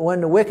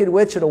 when the Wicked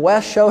Witch of the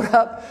West showed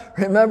up,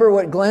 remember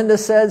what Glenda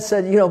said,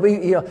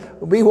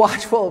 be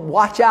watchful,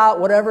 watch out,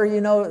 whatever,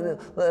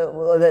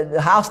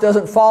 the house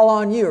doesn't fall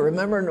on you.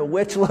 Remember, and the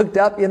witch looked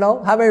up,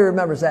 How many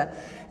remembers that?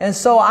 And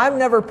so I've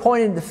never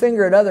pointed the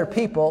finger at other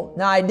people.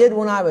 Now, I did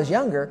when I was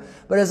younger,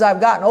 but as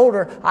I've gotten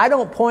older, I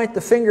don't point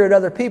the finger at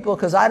other people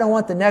because I don't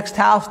want the next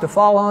house to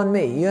fall on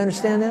me. You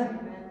understand that?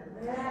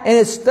 And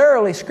it's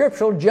thoroughly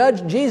scriptural.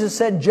 Jesus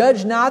said,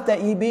 judge not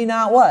that ye be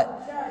not what?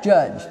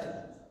 Judged.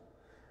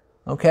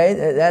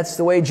 Okay, that's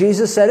the way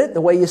Jesus said it. The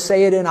way you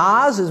say it in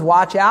Oz is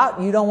watch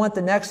out. You don't want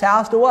the next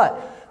house to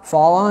what?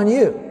 Fall on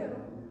you.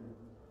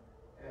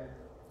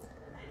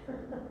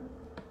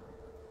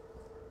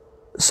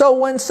 So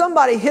when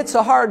somebody hits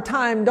a hard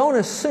time, don't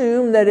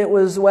assume that it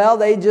was,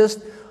 they just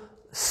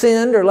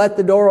sinned or let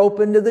the door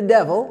open to the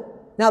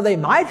devil. Now they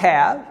might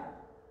have.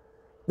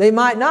 They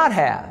might not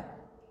have.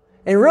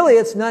 And really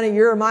it's none of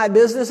your or my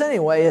business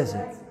anyway, is it?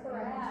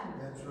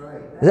 That's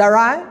right. Is that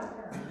right?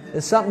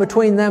 It's something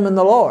between them and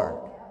the Lord.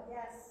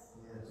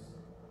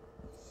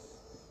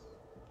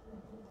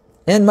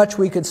 And much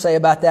we could say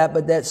about that,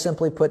 but that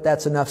simply put,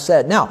 that's enough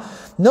said. Now,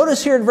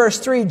 notice here in verse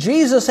 3,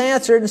 Jesus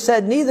answered and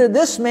said, neither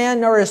this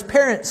man nor his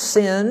parents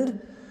sinned.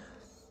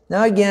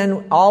 Now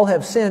again, all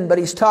have sinned, but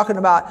he's talking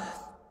about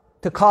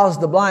to cause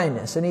the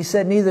blindness. And he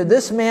said, neither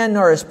this man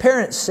nor his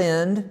parents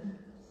sinned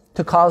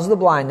to cause the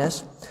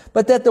blindness,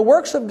 but that the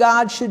works of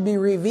God should be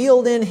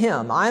revealed in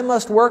him. I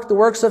must work the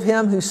works of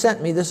him who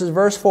sent me. This is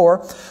verse 4.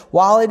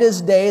 While it is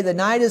day, the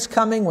night is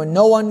coming when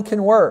no one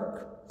can work.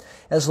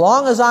 As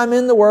long as I'm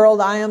in the world,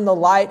 I am the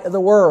light of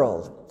the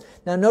world.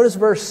 Now notice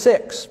verse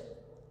 6.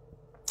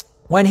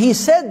 When he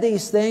said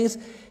these things,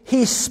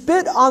 he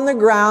spit on the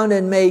ground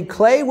and made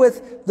clay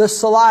with the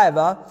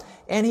saliva,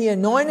 and he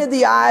anointed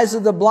the eyes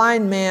of the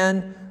blind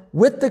man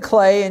with the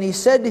clay, and he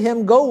said to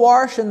him, go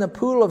wash in the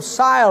pool of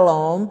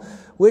Siloam,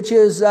 which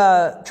is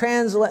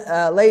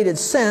translated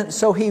sent.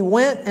 So he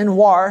went and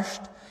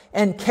washed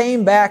and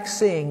came back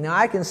seeing. Now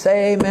I can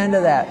say amen to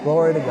that.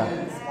 Glory to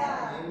God.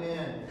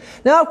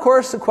 Now, of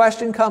course, the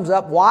question comes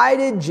up, why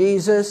did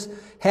Jesus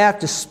have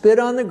to spit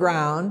on the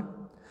ground?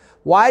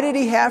 Why did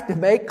he have to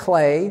make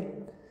clay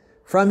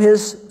from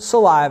his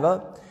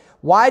saliva?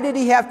 Why did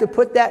he have to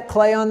put that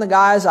clay on the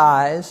guy's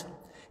eyes?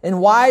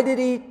 And why did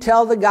he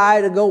tell the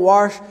guy to go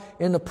wash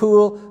in the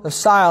pool of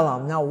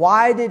Siloam? Now,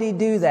 why did he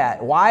do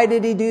that? Why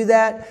did he do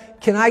that?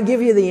 Can I give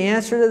you the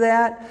answer to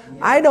that?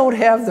 I don't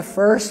have the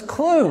first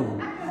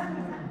clue.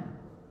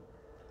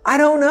 I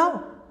don't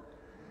know.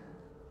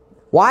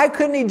 Why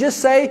couldn't he just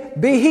say,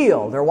 be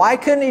healed? Or why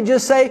couldn't he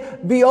just say,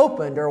 be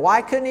opened? Or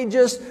why couldn't he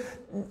just,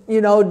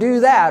 do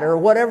that? Or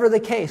whatever the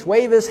case,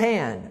 wave his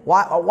hand.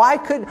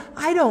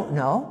 I don't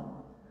know.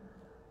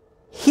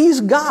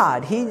 He's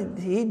God.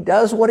 He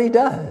does what he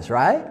does,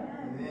 right?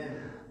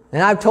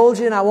 And I've told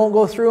you, and I won't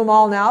go through them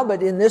all now,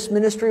 but in this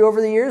ministry over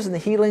the years and the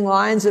healing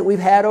lines that we've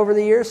had over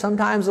the years,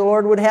 sometimes the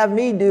Lord would have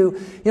me do,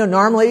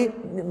 normally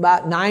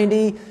about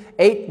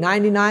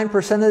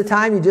 99% of the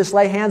time you just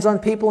lay hands on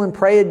people and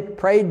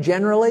pray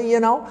generally,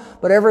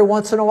 But every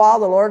once in a while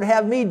the Lord would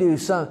have me do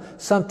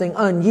something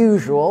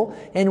unusual.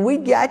 And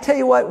I tell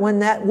you what, when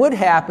that would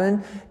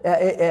happen,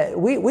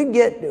 we'd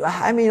get,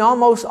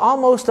 almost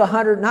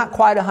 100, not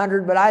quite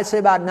 100, but I'd say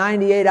about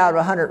 98 out of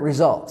 100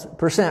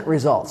 percent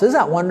results. Isn't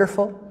that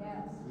wonderful?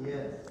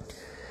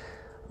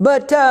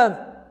 But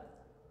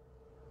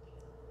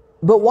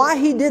why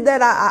he did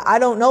that, I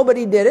don't know, but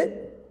he did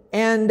it.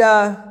 And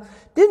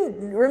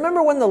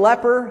remember when the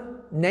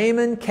leper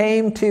Naaman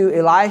came to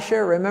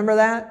Elisha? Remember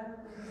that?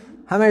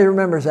 How many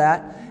remembers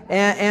that?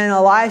 And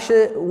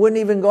Elisha wouldn't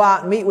even go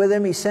out and meet with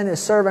him. He sent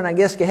his servant, I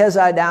guess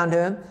Gehazi, down to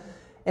him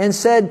and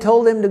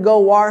told him to go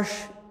wash,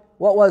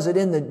 what was it,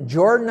 in the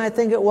Jordan, I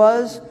think it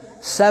was,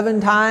 7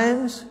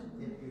 times.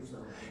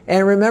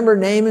 And remember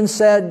Naaman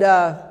said,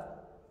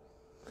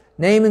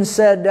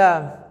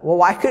 well,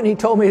 why couldn't he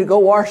told me to go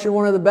wash in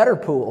one of the better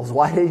pools?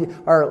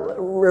 Or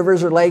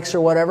rivers or lakes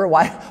or whatever?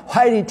 Why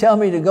did he tell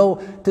me to go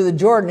to the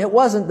Jordan? It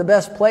wasn't the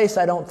best place,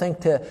 I don't think,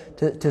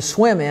 to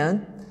swim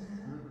in.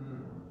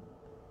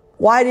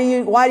 Why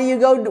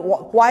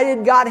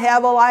did God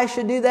have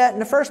Elisha do that in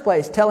the first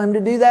place? Tell him to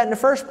do that in the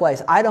first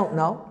place? I don't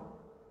know.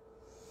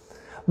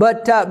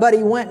 But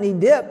he went and he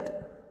dipped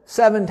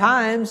 7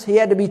 times. He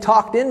had to be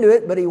talked into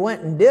it, but he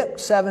went and dipped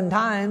 7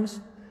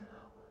 times.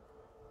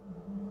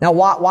 Now,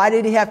 why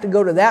did he have to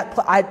go to that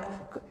place?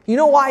 You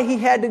know why he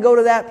had to go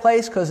to that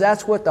place? Because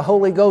that's what the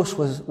Holy Ghost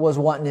was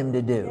wanting him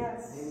to do.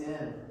 Yes.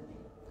 Amen.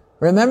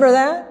 Remember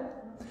that?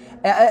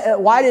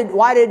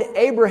 Why did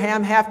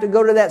Abraham have to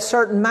go to that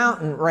certain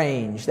mountain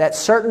range, that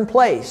certain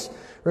place?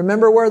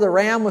 Remember where the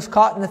ram was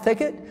caught in the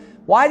thicket?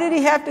 Why did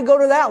he have to go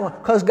to that one?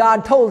 Because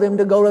God told him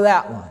to go to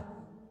that one.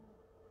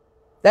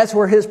 That's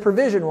where his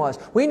provision was.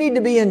 We need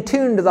to be in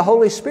tune to the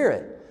Holy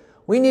Spirit.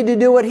 We need to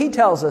do what he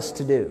tells us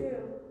to do.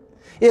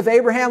 If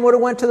Abraham would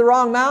have went to the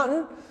wrong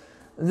mountain,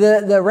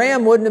 the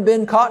ram wouldn't have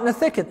been caught in a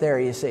thicket there,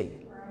 you see.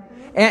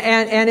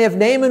 And if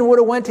Naaman would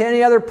have went to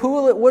any other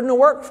pool, it wouldn't have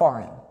worked for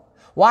him.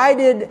 Why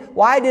did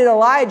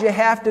Elijah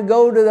have to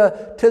go to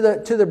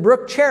the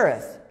brook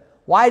Cherith?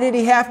 Why did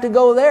he have to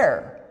go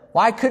there?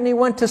 Why couldn't he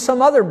went to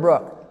some other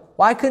brook?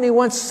 Why couldn't he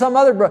went to some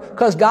other brook?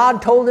 Because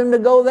God told him to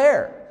go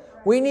there.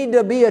 We need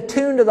to be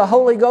attuned to the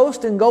Holy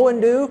Ghost and go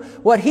and do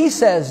what he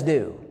says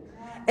do.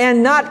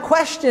 And not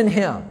question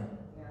him.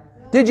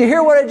 Did you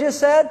hear what I just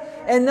said?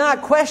 And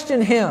not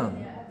question him.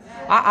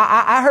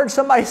 I heard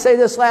somebody say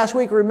this last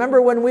week.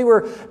 Remember when we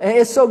were,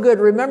 it's so good.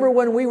 Remember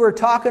when we were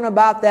talking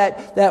about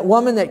that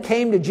woman that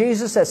came to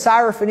Jesus, that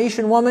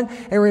Syrophoenician woman?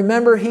 And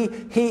remember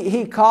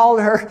he called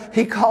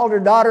her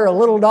daughter a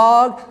little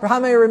dog? How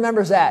many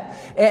remembers that?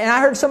 And I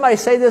heard somebody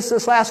say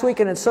this last week,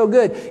 and it's so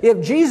good.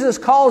 If Jesus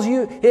calls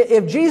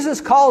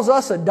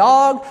us a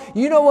dog,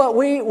 you know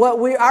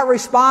what our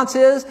response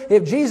is?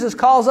 If Jesus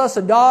calls us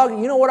a dog,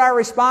 you know what our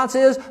response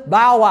is?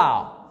 Bow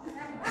wow.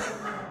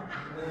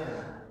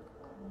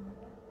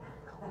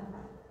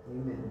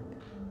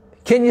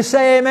 Can you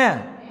say amen?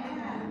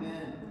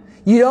 Amen?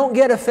 You don't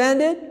get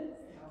offended.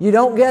 You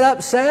don't get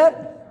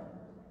upset.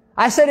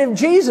 I said if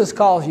Jesus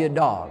calls you a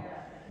dog.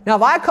 Now,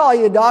 if I call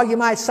you a dog, you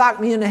might sock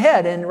me in the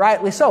head, and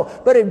rightly so.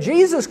 But if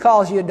Jesus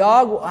calls you a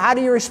dog, how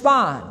do you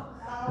respond?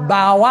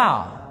 Bow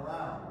wow.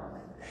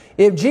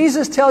 If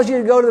Jesus tells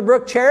you to go to the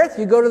brook Cherith,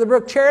 you go to the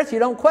brook Cherith, you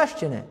don't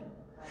question it.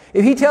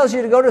 If He tells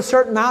you to go to a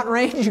certain mountain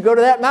range, you go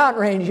to that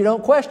mountain range, you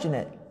don't question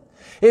it.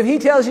 If He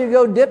tells you to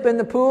go dip in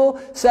the pool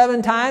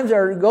 7 times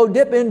or go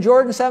dip in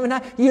Jordan 7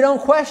 times, you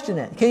don't question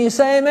it. Can you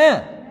say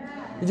amen?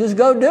 You just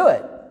go do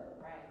it.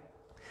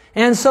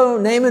 And so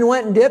Naaman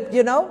went and dipped,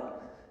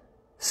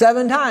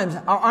 7 times.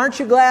 Aren't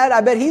you glad?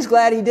 I bet he's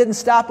glad he didn't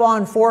stop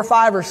on 4,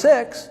 5, or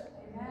 6.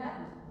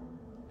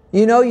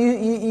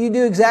 You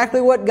do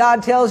exactly what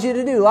God tells you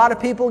to do. A lot of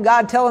people,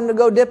 God tell them to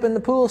go dip in the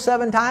pool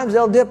 7 times.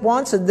 They'll dip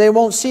once and they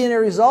won't see any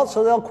results,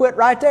 so they'll quit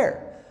right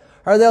there.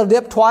 Or they'll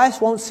dip twice,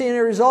 won't see any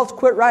results,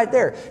 quit right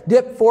there.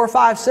 Dip 4,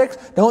 5, 6,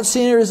 don't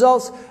see any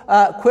results,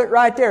 quit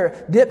right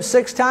there. Dip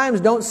 6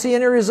 times, don't see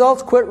any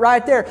results, quit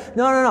right there.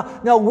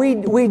 No,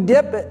 we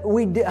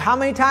dip. How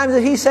many times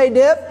did He say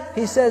dip?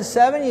 He says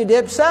 7, you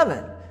dip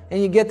 7,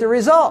 and you get the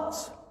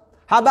results.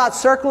 How about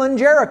circling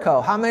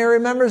Jericho? How many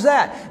remembers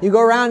that? You go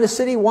around the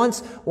city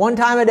one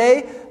time a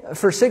day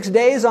for 6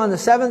 days. On the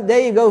 7th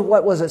day, you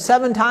go,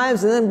 7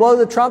 times and then blow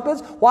the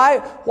trumpets?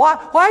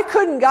 Why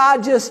couldn't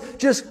God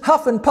just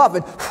huff and puff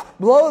and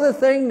blow the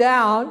thing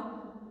down?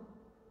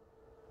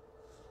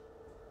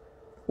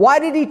 Why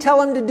did He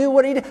tell him to do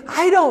what He did?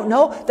 I don't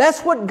know.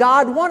 That's what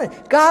God wanted.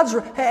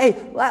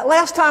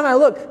 Last time I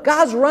looked,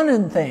 God's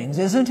running things,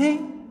 isn't He?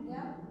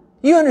 Yeah.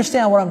 You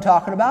understand what I'm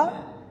talking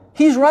about?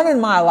 He's running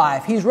my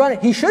life.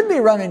 He should be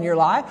running your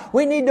life.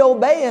 We need to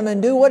obey Him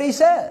and do what He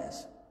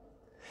says.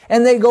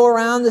 And they go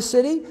around the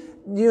city,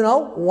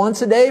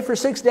 once a day for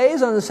 6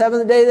 days. On the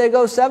 7th day they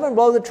go 7,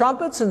 blow the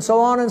trumpets, and so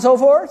on and so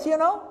forth,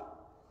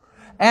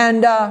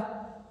 And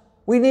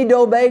we need to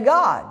obey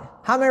God.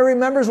 How many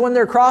remembers when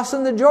they're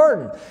crossing the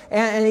Jordan?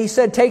 And He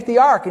said, take the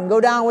ark and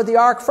go down with the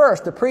ark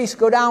first. The priests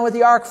go down with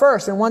the ark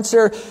first. And once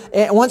their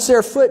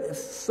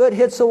foot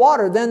hits the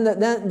water, then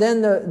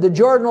the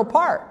Jordan will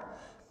part.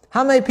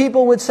 How many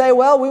people would say,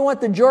 well, we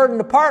want the Jordan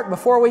to part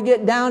before we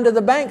get down to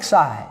the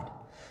bankside?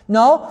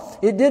 No,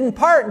 it didn't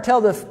part until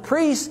the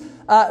priest,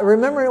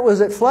 remember it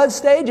was at flood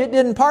stage, it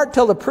didn't part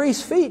till the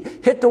priest's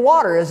feet hit the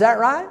water. Is that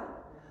right?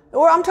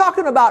 Well, I'm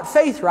talking about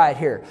faith right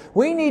here.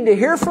 We need to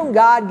hear from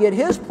God, get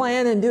His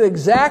plan, and do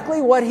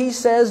exactly what He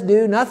says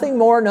do, nothing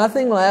more,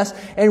 nothing less,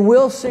 and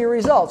we'll see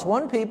results.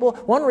 One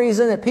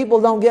reason that people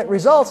don't get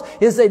results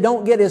is they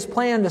don't get His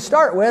plan to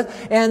start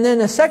with, and then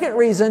the second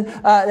reason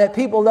that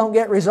people don't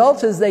get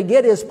results is they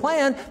get His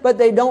plan, but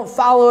they don't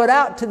follow it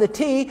out to the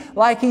T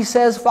like He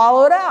says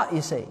follow it out,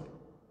 you see.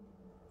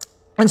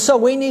 And so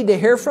we need to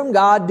hear from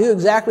God, do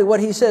exactly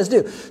what He says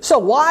do. So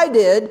why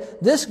did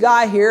this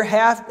guy here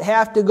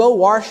have to go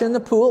wash in the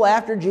pool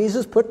after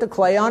Jesus put the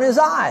clay on his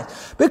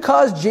eyes?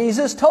 Because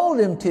Jesus told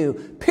him to.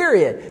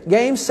 Period.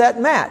 Game,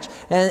 set, match.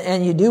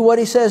 And you do what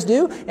He says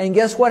do, and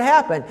guess what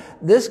happened?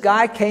 This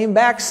guy came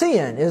back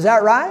seeing. Is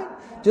that right?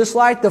 Just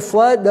like the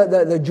flood,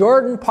 the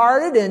Jordan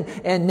parted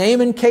and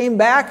Naaman came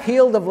back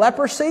healed of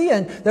leprosy,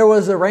 and there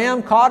was a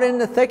ram caught in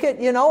the thicket,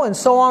 and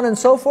so on and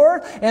so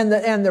forth. And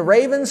the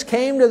ravens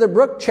came to the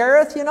brook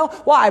Cherith,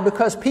 Why?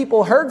 Because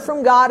people heard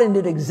from God and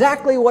did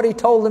exactly what He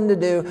told them to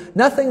do.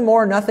 Nothing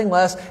more, nothing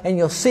less. And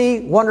you'll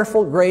see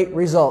wonderful, great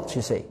results,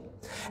 you see.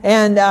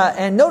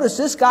 And notice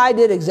this guy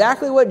did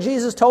exactly what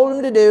Jesus told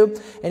him to do,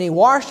 and he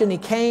washed and he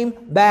came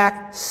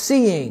back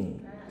seeing.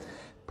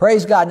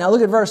 Praise God. Now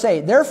look at verse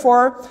 8.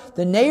 Therefore,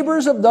 the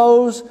neighbors of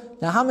those...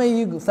 Now how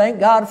many of you thank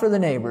God for the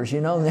neighbors,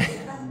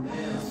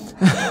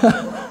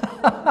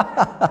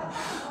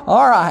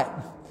 All right.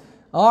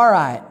 All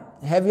right.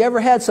 Have you ever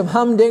had some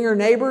humdinger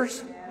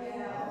neighbors?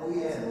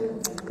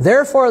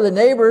 Therefore, the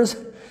neighbors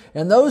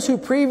and those who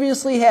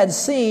previously had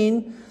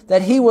seen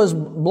that he was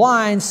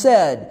blind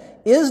said,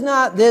 is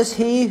not this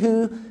he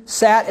who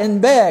sat and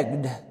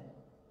begged?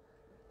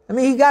 I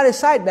mean, he got his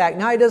sight back.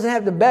 Now he doesn't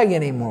have to beg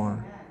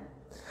anymore.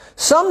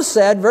 Some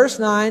said, verse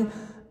 9,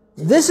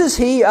 this is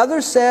he.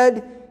 Others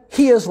said,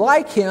 he is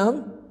like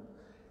him.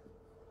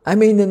 I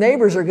mean, the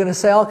neighbors are going to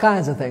say all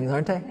kinds of things,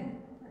 aren't they?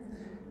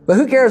 But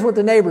who cares what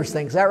the neighbors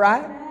think? Is that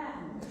right?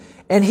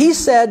 And he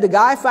said, the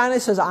guy finally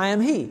says, I am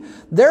he.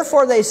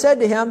 Therefore they said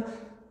to him,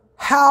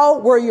 how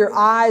were your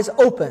eyes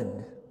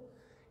opened?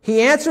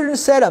 He answered and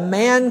said, a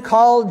man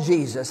called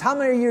Jesus. How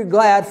many of you are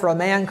glad for a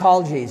man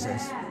called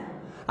Jesus?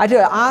 I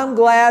tell you, I'm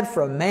glad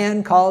for a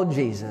man called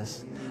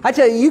Jesus. I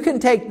tell you, you can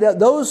take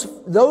those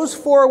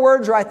 4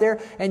 words right there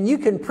and you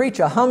can preach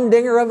a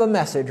humdinger of a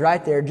message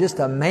right there. Just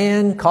a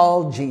man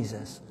called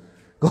Jesus.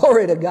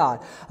 Glory to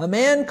God. A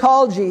man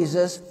called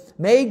Jesus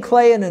made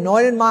clay and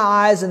anointed my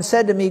eyes and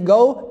said to me,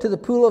 go to the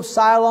pool of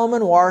Siloam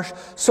and wash.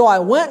 So I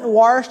went and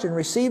washed and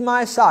received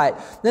my sight.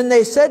 Then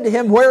they said to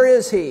him, where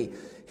is he?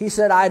 He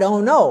said, I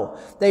don't know.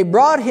 They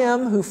brought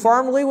him who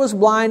formerly was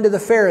blind to the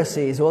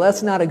Pharisees. Well,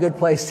 that's not a good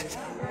place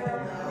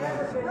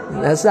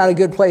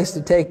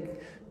to take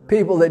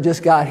people that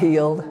just got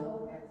healed.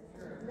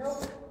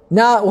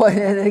 Now,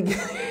 and again,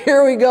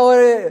 Here we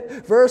go,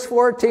 verse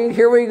 14,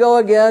 here we go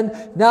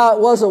again. Now it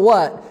was a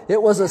what?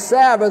 It was a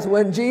Sabbath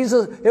when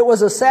Jesus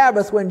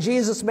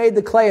made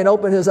the clay and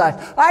opened his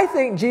eyes. I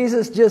think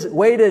Jesus just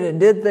waited and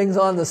did things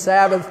on the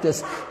Sabbath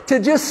to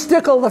just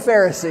stickle the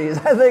Pharisees.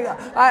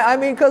 I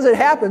mean, because it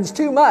happens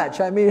too much.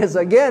 I mean, it's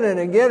again and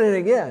again and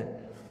again.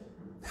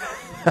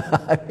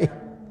 I mean,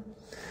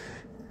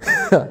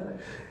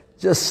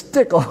 just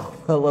stickle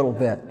a little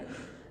bit.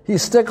 He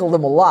stickled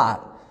them a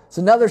lot. It's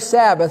another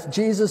Sabbath.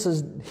 Jesus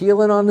is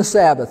healing on the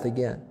Sabbath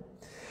again.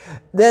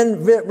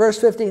 Then verse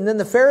 15, then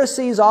the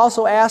Pharisees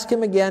also asked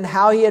him again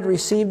how he had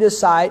received his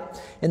sight.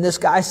 And this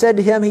guy said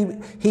to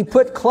him, he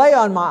put clay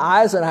on my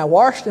eyes and I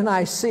washed and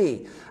I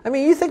see. I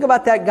mean, you think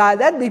about that guy.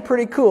 That'd be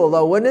pretty cool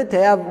though, wouldn't it?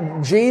 To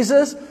have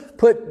Jesus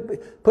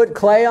put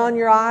clay on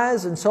your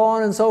eyes and so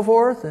on and so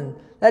forth. And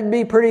that'd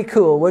be pretty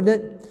cool,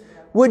 wouldn't it?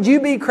 Would you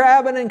be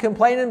crabbing and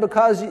complaining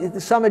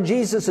because some of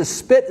Jesus'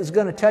 spit is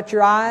going to touch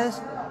your eyes?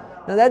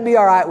 Now that'd be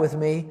all right with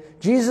me.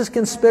 Jesus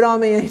can spit on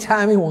me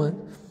anytime he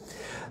wants.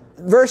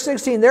 Verse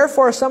 16,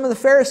 therefore some of the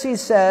Pharisees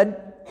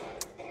said,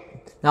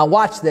 now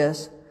watch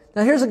this.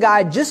 Now here's a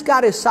guy just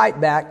got his sight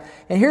back,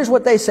 and here's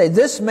what they say.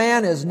 This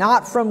man is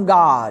not from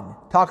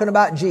God, talking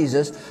about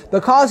Jesus,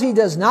 because he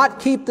does not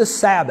keep the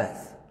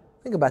Sabbath.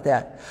 Think about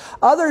that.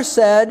 Others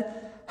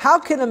said, how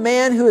can a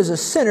man who is a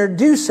sinner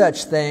do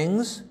such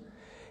things?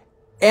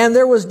 And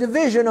there was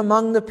division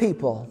among the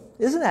people.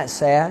 Isn't that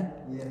sad?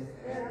 Yes.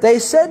 They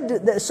said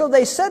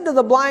to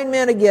the blind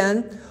man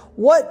again,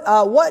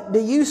 what do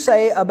you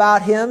say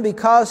about him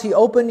because he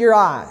opened your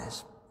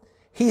eyes?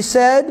 He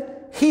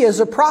said, he is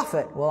a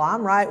prophet. Well,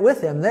 I'm right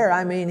with him there.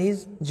 I mean,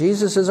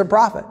 Jesus is a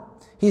prophet.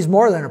 He's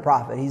more than a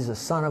prophet. He's the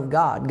Son of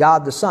God,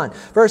 God the Son.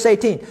 Verse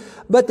 18,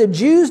 but the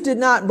Jews did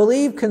not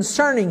believe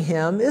concerning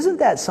him. Isn't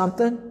that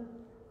something?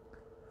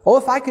 Oh,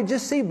 if I could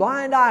just see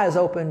blind eyes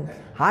open,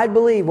 I'd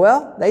believe.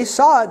 Well, they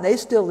saw it and they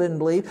still didn't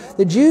believe.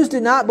 The Jews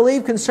did not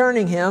believe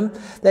concerning him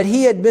that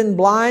he had been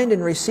blind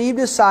and received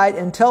his sight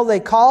until they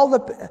called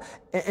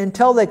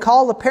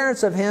the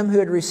parents of him who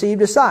had received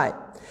his sight.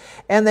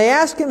 And they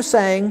asked him,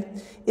 saying,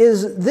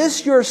 is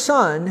this your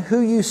son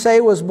who you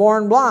say was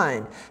born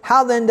blind?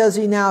 How then does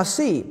he now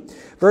see?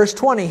 Verse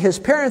 20, his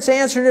parents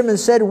answered him and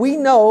said, we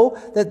know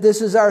that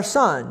this is our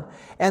son,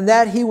 and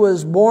that he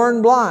was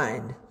born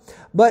blind.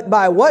 But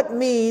by what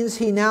means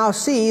he now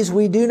sees,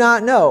 we do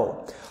not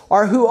know.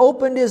 Or who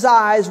opened his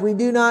eyes, we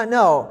do not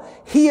know.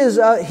 He's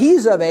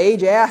of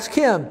age, ask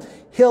him.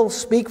 He'll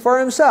speak for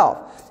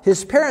himself.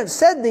 His parents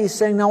said these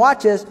things. Now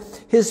watch this.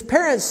 His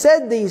parents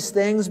said these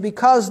things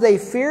because they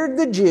feared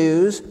the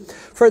Jews.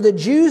 For the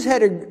Jews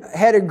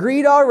had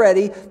agreed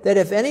already that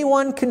if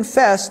anyone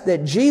confessed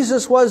that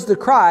Jesus was the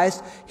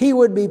Christ, he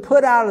would be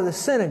put out of the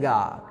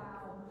synagogue.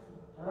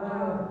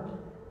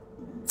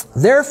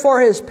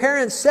 Therefore his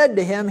parents said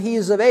to him, he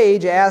is of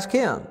age, ask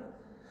him.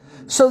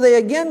 So they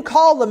again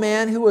called the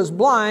man who was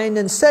blind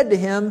and said to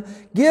him,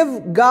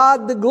 give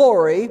God the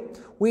glory.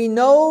 We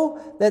know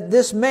that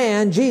this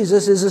man,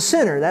 Jesus, is a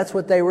sinner. That's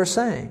what they were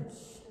saying.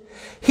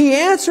 He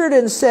answered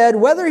and said,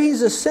 whether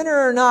he's a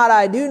sinner or not,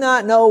 I do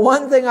not know.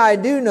 One thing I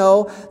do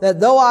know, that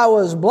though I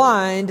was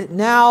blind,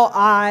 now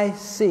I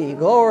see.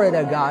 Glory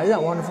to God. Isn't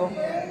that wonderful?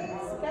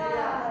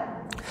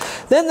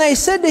 Then they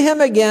said to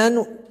him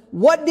again,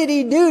 what did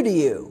he do to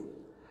you?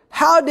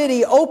 How did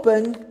he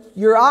open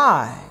your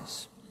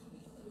eyes?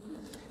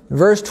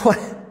 Verse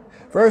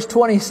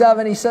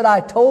 27, he said, I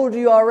told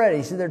you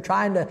already. See,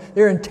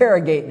 they're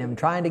interrogating him,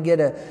 trying to get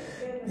a...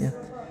 Yeah.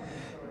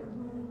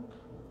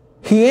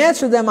 He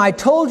answered them, I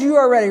told you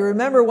already.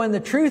 Remember, when the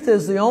truth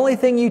is the only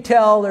thing you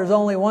tell, there's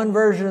only one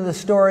version of the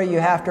story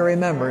you have to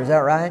remember. Is that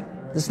right?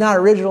 It's not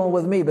original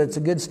with me, but it's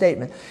a good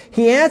statement.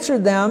 He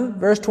answered them,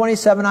 verse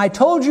 27, I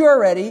told you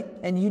already,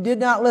 and you did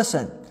not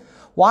listen.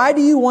 Why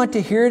do you want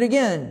to hear it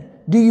again?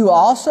 Do you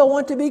also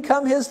want to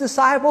become his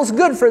disciples?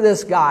 Good for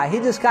this guy. He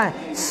just kind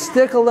of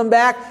stickled them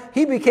back.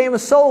 He became a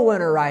soul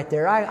winner right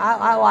there.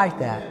 I like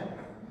that.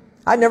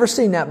 I'd never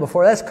seen that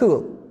before. That's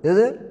cool. Is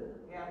it?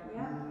 Yeah.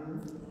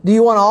 Do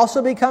you want to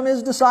also become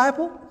his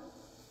disciple?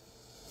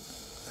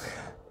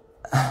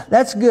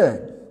 That's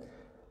good.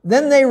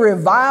 Then they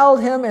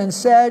reviled him and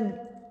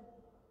said,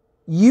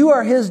 you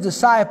are his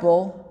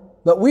disciple,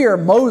 but we are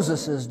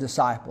Moses'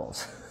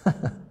 disciples.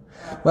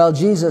 Well,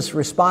 Jesus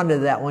responded to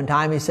that one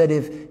time. He said,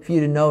 if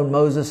you'd have known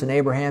Moses and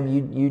Abraham,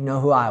 you'd know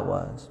who I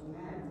was.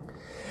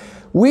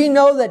 We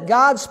know that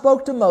God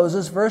spoke to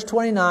Moses, verse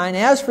 29,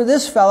 as for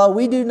this fellow,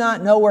 we do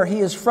not know where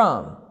he is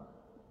from.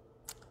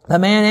 The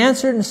man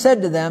answered and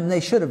said to them, they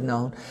should have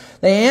known.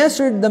 They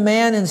answered the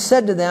man and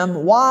said to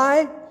them,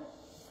 why?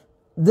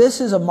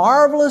 This is a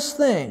marvelous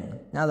thing.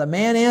 Now the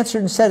man answered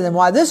and said to them,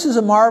 why, this is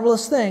a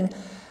marvelous thing,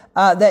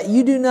 that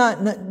you do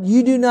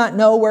not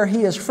know where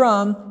he is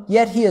from,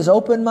 yet he has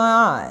opened my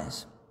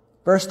eyes.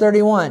 Verse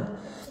 31.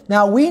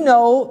 Now we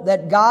know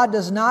that God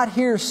does not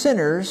hear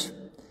sinners,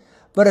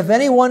 but if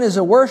anyone is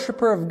a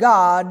worshiper of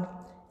God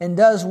and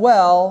does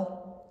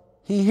well,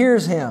 he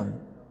hears him.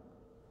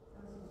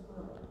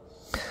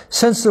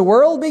 Since the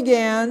world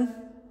began,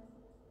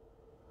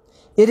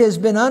 it has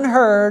been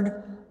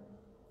unheard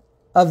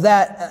of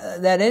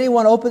that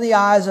anyone open the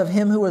eyes of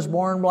him who was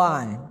born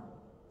blind.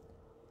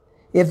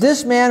 If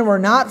this man were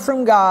not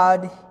from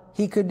God,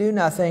 he could do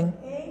nothing.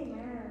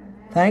 Amen.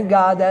 Thank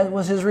God, that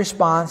was his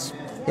response.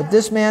 If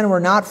this man were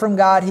not from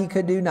God, he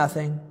could do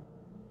nothing.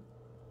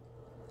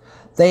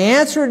 They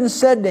answered and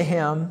said to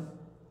him,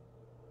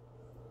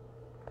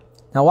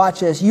 now watch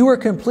this, you were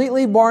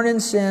completely born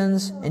in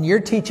sins and you're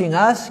teaching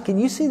us. Can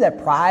you see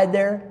that pride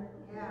there?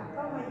 Yeah.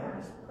 Oh my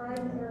gosh. Pride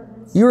and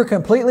arrogance. You were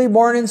completely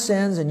born in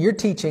sins and you're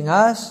teaching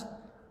us.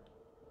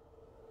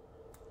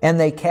 And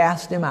they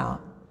cast him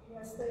out.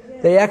 Yes, they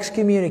did. They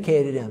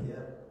excommunicated him.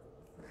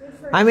 Good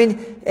for I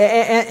mean,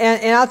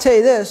 and I'll tell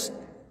you this.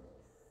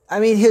 I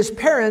mean, his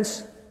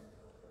parents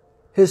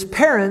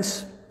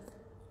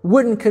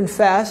wouldn't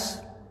confess.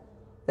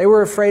 They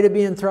were afraid of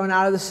being thrown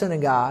out of the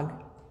synagogue.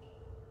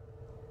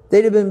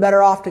 They'd have been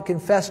better off to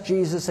confess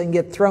Jesus and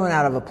get thrown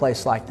out of a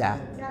place like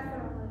that.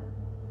 Definitely.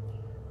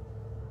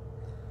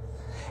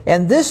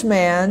 And this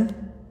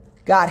man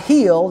got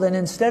healed, and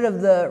instead of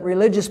the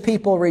religious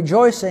people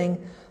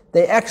rejoicing,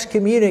 they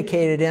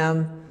excommunicated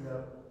him,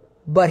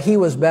 but he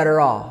was better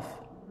off.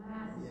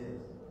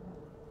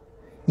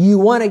 You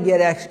want to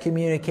get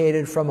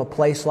excommunicated from a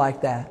place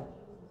like that.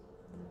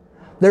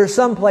 There are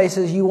some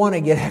places you want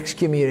to get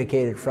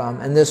excommunicated from,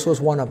 and this was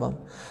one of them.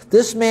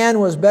 This man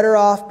was better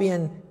off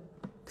being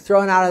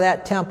thrown out of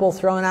that temple,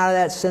 thrown out of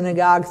that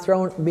synagogue,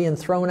 being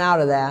thrown out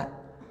of that.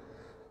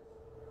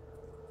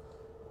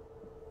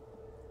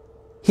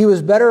 He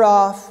was better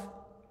off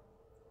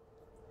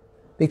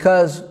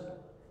because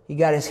he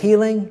got his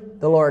healing.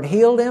 The Lord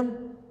healed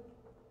him.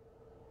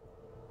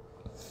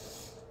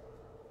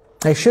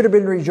 They should have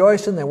been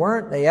rejoicing. They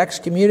weren't. They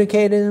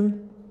excommunicated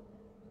him.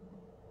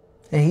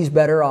 And he's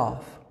better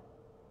off.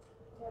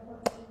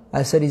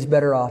 I said he's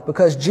better off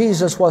because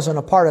Jesus wasn't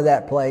a part of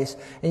that place.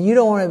 And you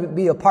don't want to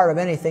be a part of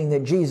anything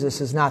that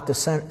Jesus is not the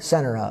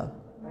center of.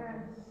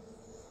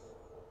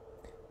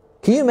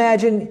 Can you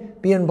imagine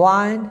being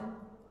blind?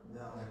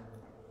 No.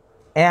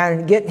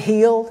 And getting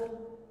healed?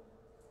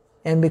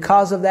 And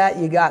because of that,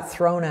 you got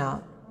thrown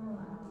out.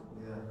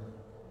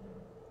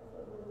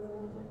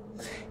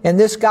 And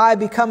this guy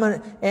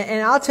becoming,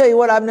 and I'll tell you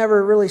what, I've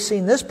never really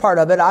seen this part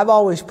of it. I've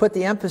always put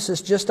the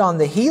emphasis just on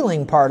the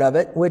healing part of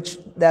it, which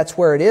that's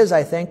where it is,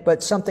 I think.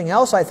 But something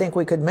else I think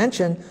we could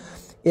mention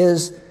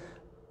is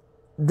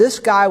this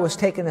guy was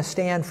taking a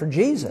stand for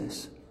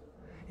Jesus.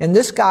 And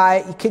this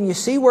guy, can you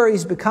see where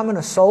he's becoming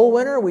a soul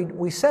winner?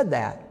 We said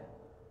that.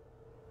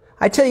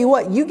 I tell you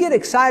what, you get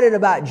excited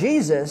about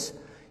Jesus,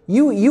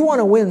 you want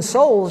to win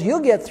souls, you'll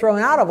get thrown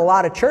out of a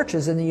lot of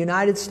churches in the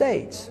United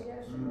States.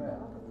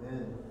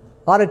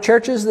 A lot of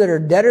churches that are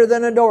deader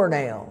than a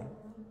doornail,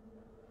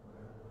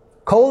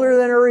 colder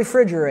than a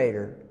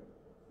refrigerator.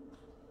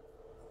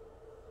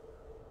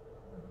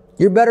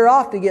 You're better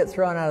off to get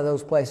thrown out of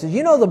those places.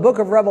 You know the book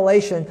of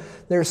Revelation,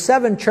 there's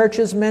 7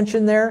 churches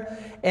mentioned there.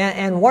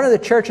 And one of the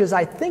churches,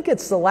 I think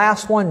it's the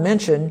last one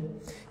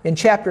mentioned in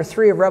chapter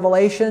 3 of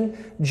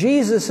Revelation.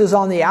 Jesus is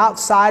on the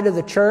outside of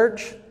the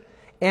church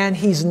and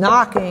he's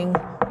knocking,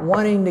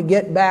 wanting to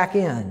get back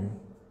in.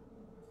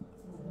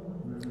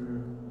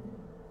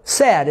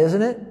 Sad,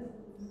 isn't it?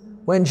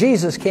 When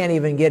Jesus can't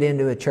even get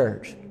into a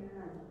church.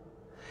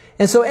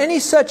 And so any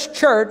such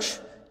church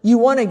you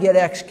want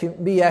to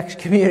be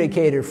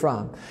excommunicated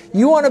from.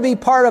 You want to be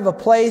part of a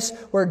place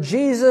where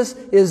Jesus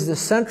is the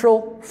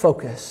central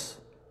focus.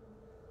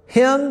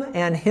 Him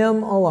and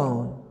Him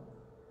alone.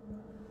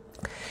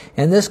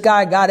 And this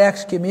guy got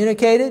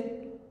excommunicated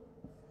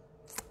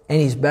and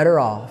he's better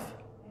off.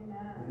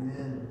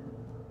 Amen.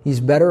 He's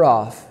better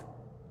off.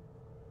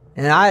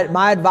 And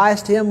my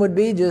advice to him would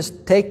be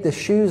just take the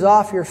shoes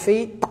off your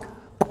feet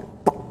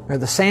or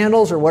the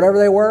sandals or whatever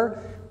they were,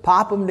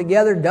 pop them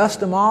together, dust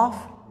them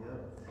off,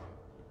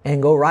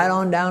 and go right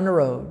on down the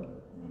road.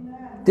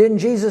 Didn't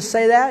Jesus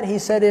say that? He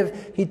said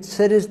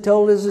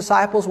told his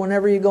disciples,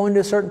 whenever you go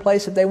into a certain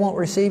place, if they won't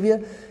receive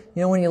you,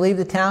 when you leave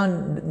the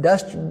town,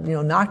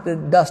 knock the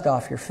dust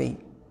off your feet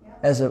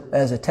as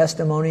a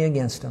testimony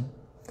against them.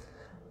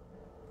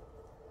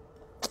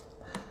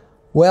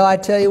 Well, I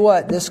tell you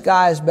what, this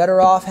guy is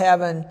better off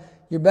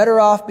you're better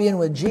off being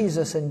with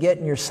Jesus and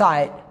getting your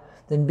sight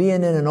than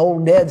being in an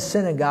old dead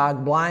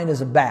synagogue blind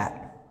as a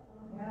bat.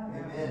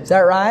 Amen. Is that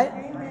right?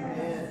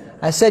 Amen.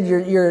 I said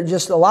you're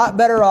just a lot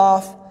better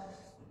off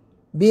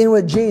being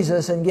with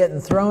Jesus and getting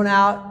thrown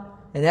out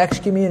and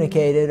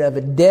excommunicated of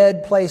a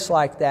dead place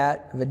like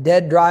that, of a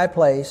dead, dry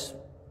place.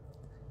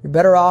 You're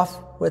better off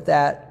with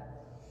that,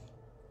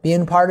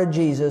 being part of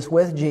Jesus,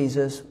 with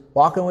Jesus,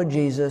 walking with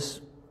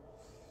Jesus.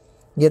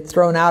 Get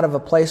thrown out of a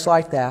place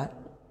like that.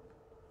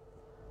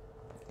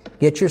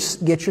 Get your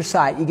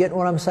sight. You get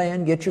what I'm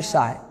saying? Get your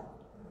sight.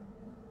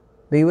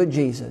 Be with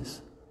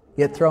Jesus.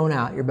 Get thrown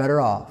out. You're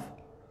better off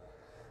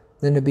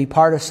than to be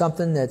part of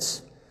something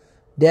that's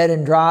dead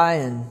and dry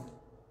and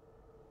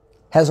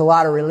has a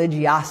lot of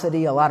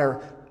religiosity, a lot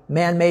of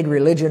man-made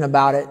religion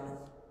about it,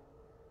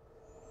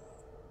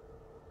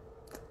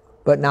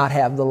 but not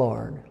have the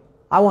Lord.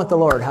 I want the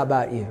Lord. How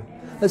about you?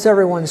 Let's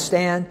everyone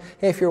stand.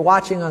 Hey, if you're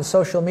watching on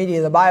social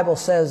media, the Bible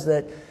says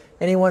that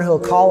anyone who will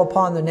call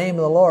upon the name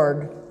of the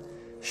Lord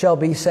shall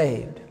be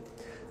saved.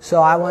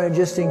 So I want to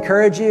just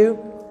encourage you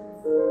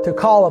to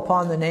call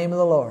upon the name of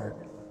the Lord.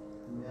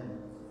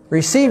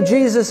 Receive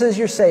Jesus as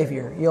your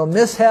Savior. You'll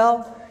miss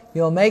hell,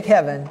 you'll make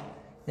heaven,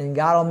 and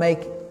God will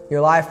make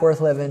your life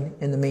worth living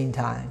in the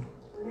meantime.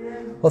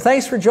 Well,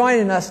 thanks for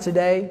joining us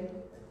today.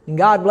 And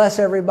God bless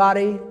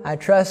everybody. I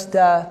trust,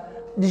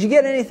 did you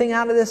get anything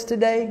out of this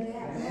today? Yes.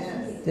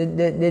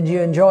 Did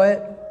you enjoy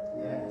it?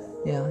 Yes.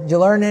 Yeah. Did you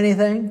learn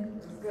anything?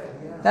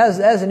 That was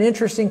an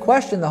interesting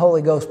question the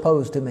Holy Ghost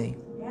posed to me.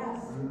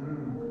 Yes.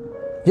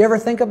 Did you ever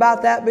think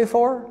about that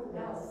before?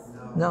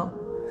 No.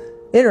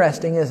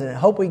 Interesting, isn't it?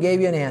 Hope we gave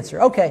you an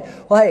answer. Okay.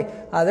 Well, hey,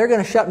 they're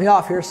going to shut me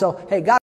off here. So, hey, God.